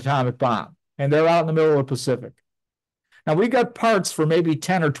assemble an atomic bomb, and they're out in the middle of the Pacific. Now, we got parts for maybe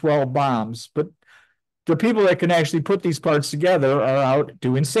 10 or 12 bombs, but the people that can actually put these parts together are out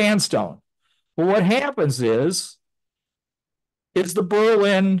doing sandstone. Well, what happens is the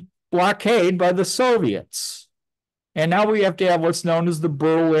Berlin blockade by the Soviets. And now we have to have what's known as the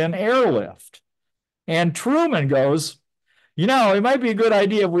Berlin airlift. And Truman goes, it might be a good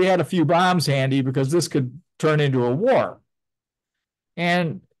idea if we had a few bombs handy because this could turn into a war.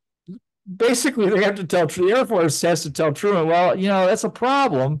 And basically they have to tell, the Air Force has to tell Truman, well, that's a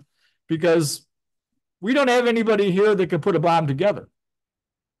problem because we don't have anybody here that can put a bomb together.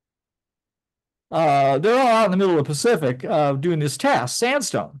 They're all out in the middle of the Pacific doing this test,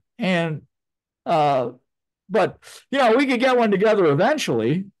 sandstone. And, but, we could get one together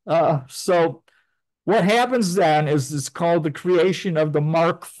eventually. So what happens then is it's called the creation of the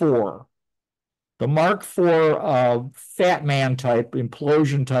Mark IV. The Mark IV Fat Man type,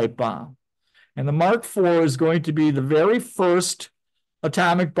 implosion type bomb. And the Mark IV is going to be the very first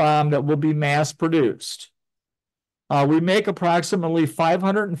atomic bomb that will be mass produced. We make approximately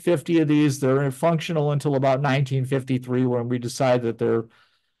 550 of these. They're functional until about 1953 when we decide that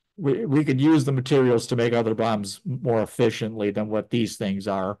we could use the materials to make other bombs more efficiently than what these things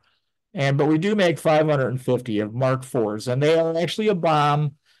are. But we do make 550 of Mark IVs, and they are actually a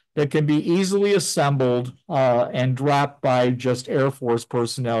bomb that can be easily assembled and dropped by just Air Force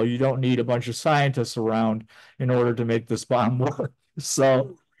personnel. You don't need a bunch of scientists around in order to make this bomb work.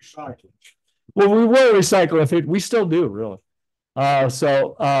 So, well, we were recycling. We still do, really.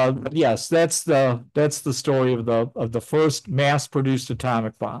 Yes, that's the story of the first mass-produced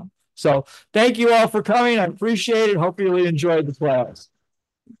atomic bomb. So, thank you all for coming. I appreciate it. Hope you really enjoyed the class.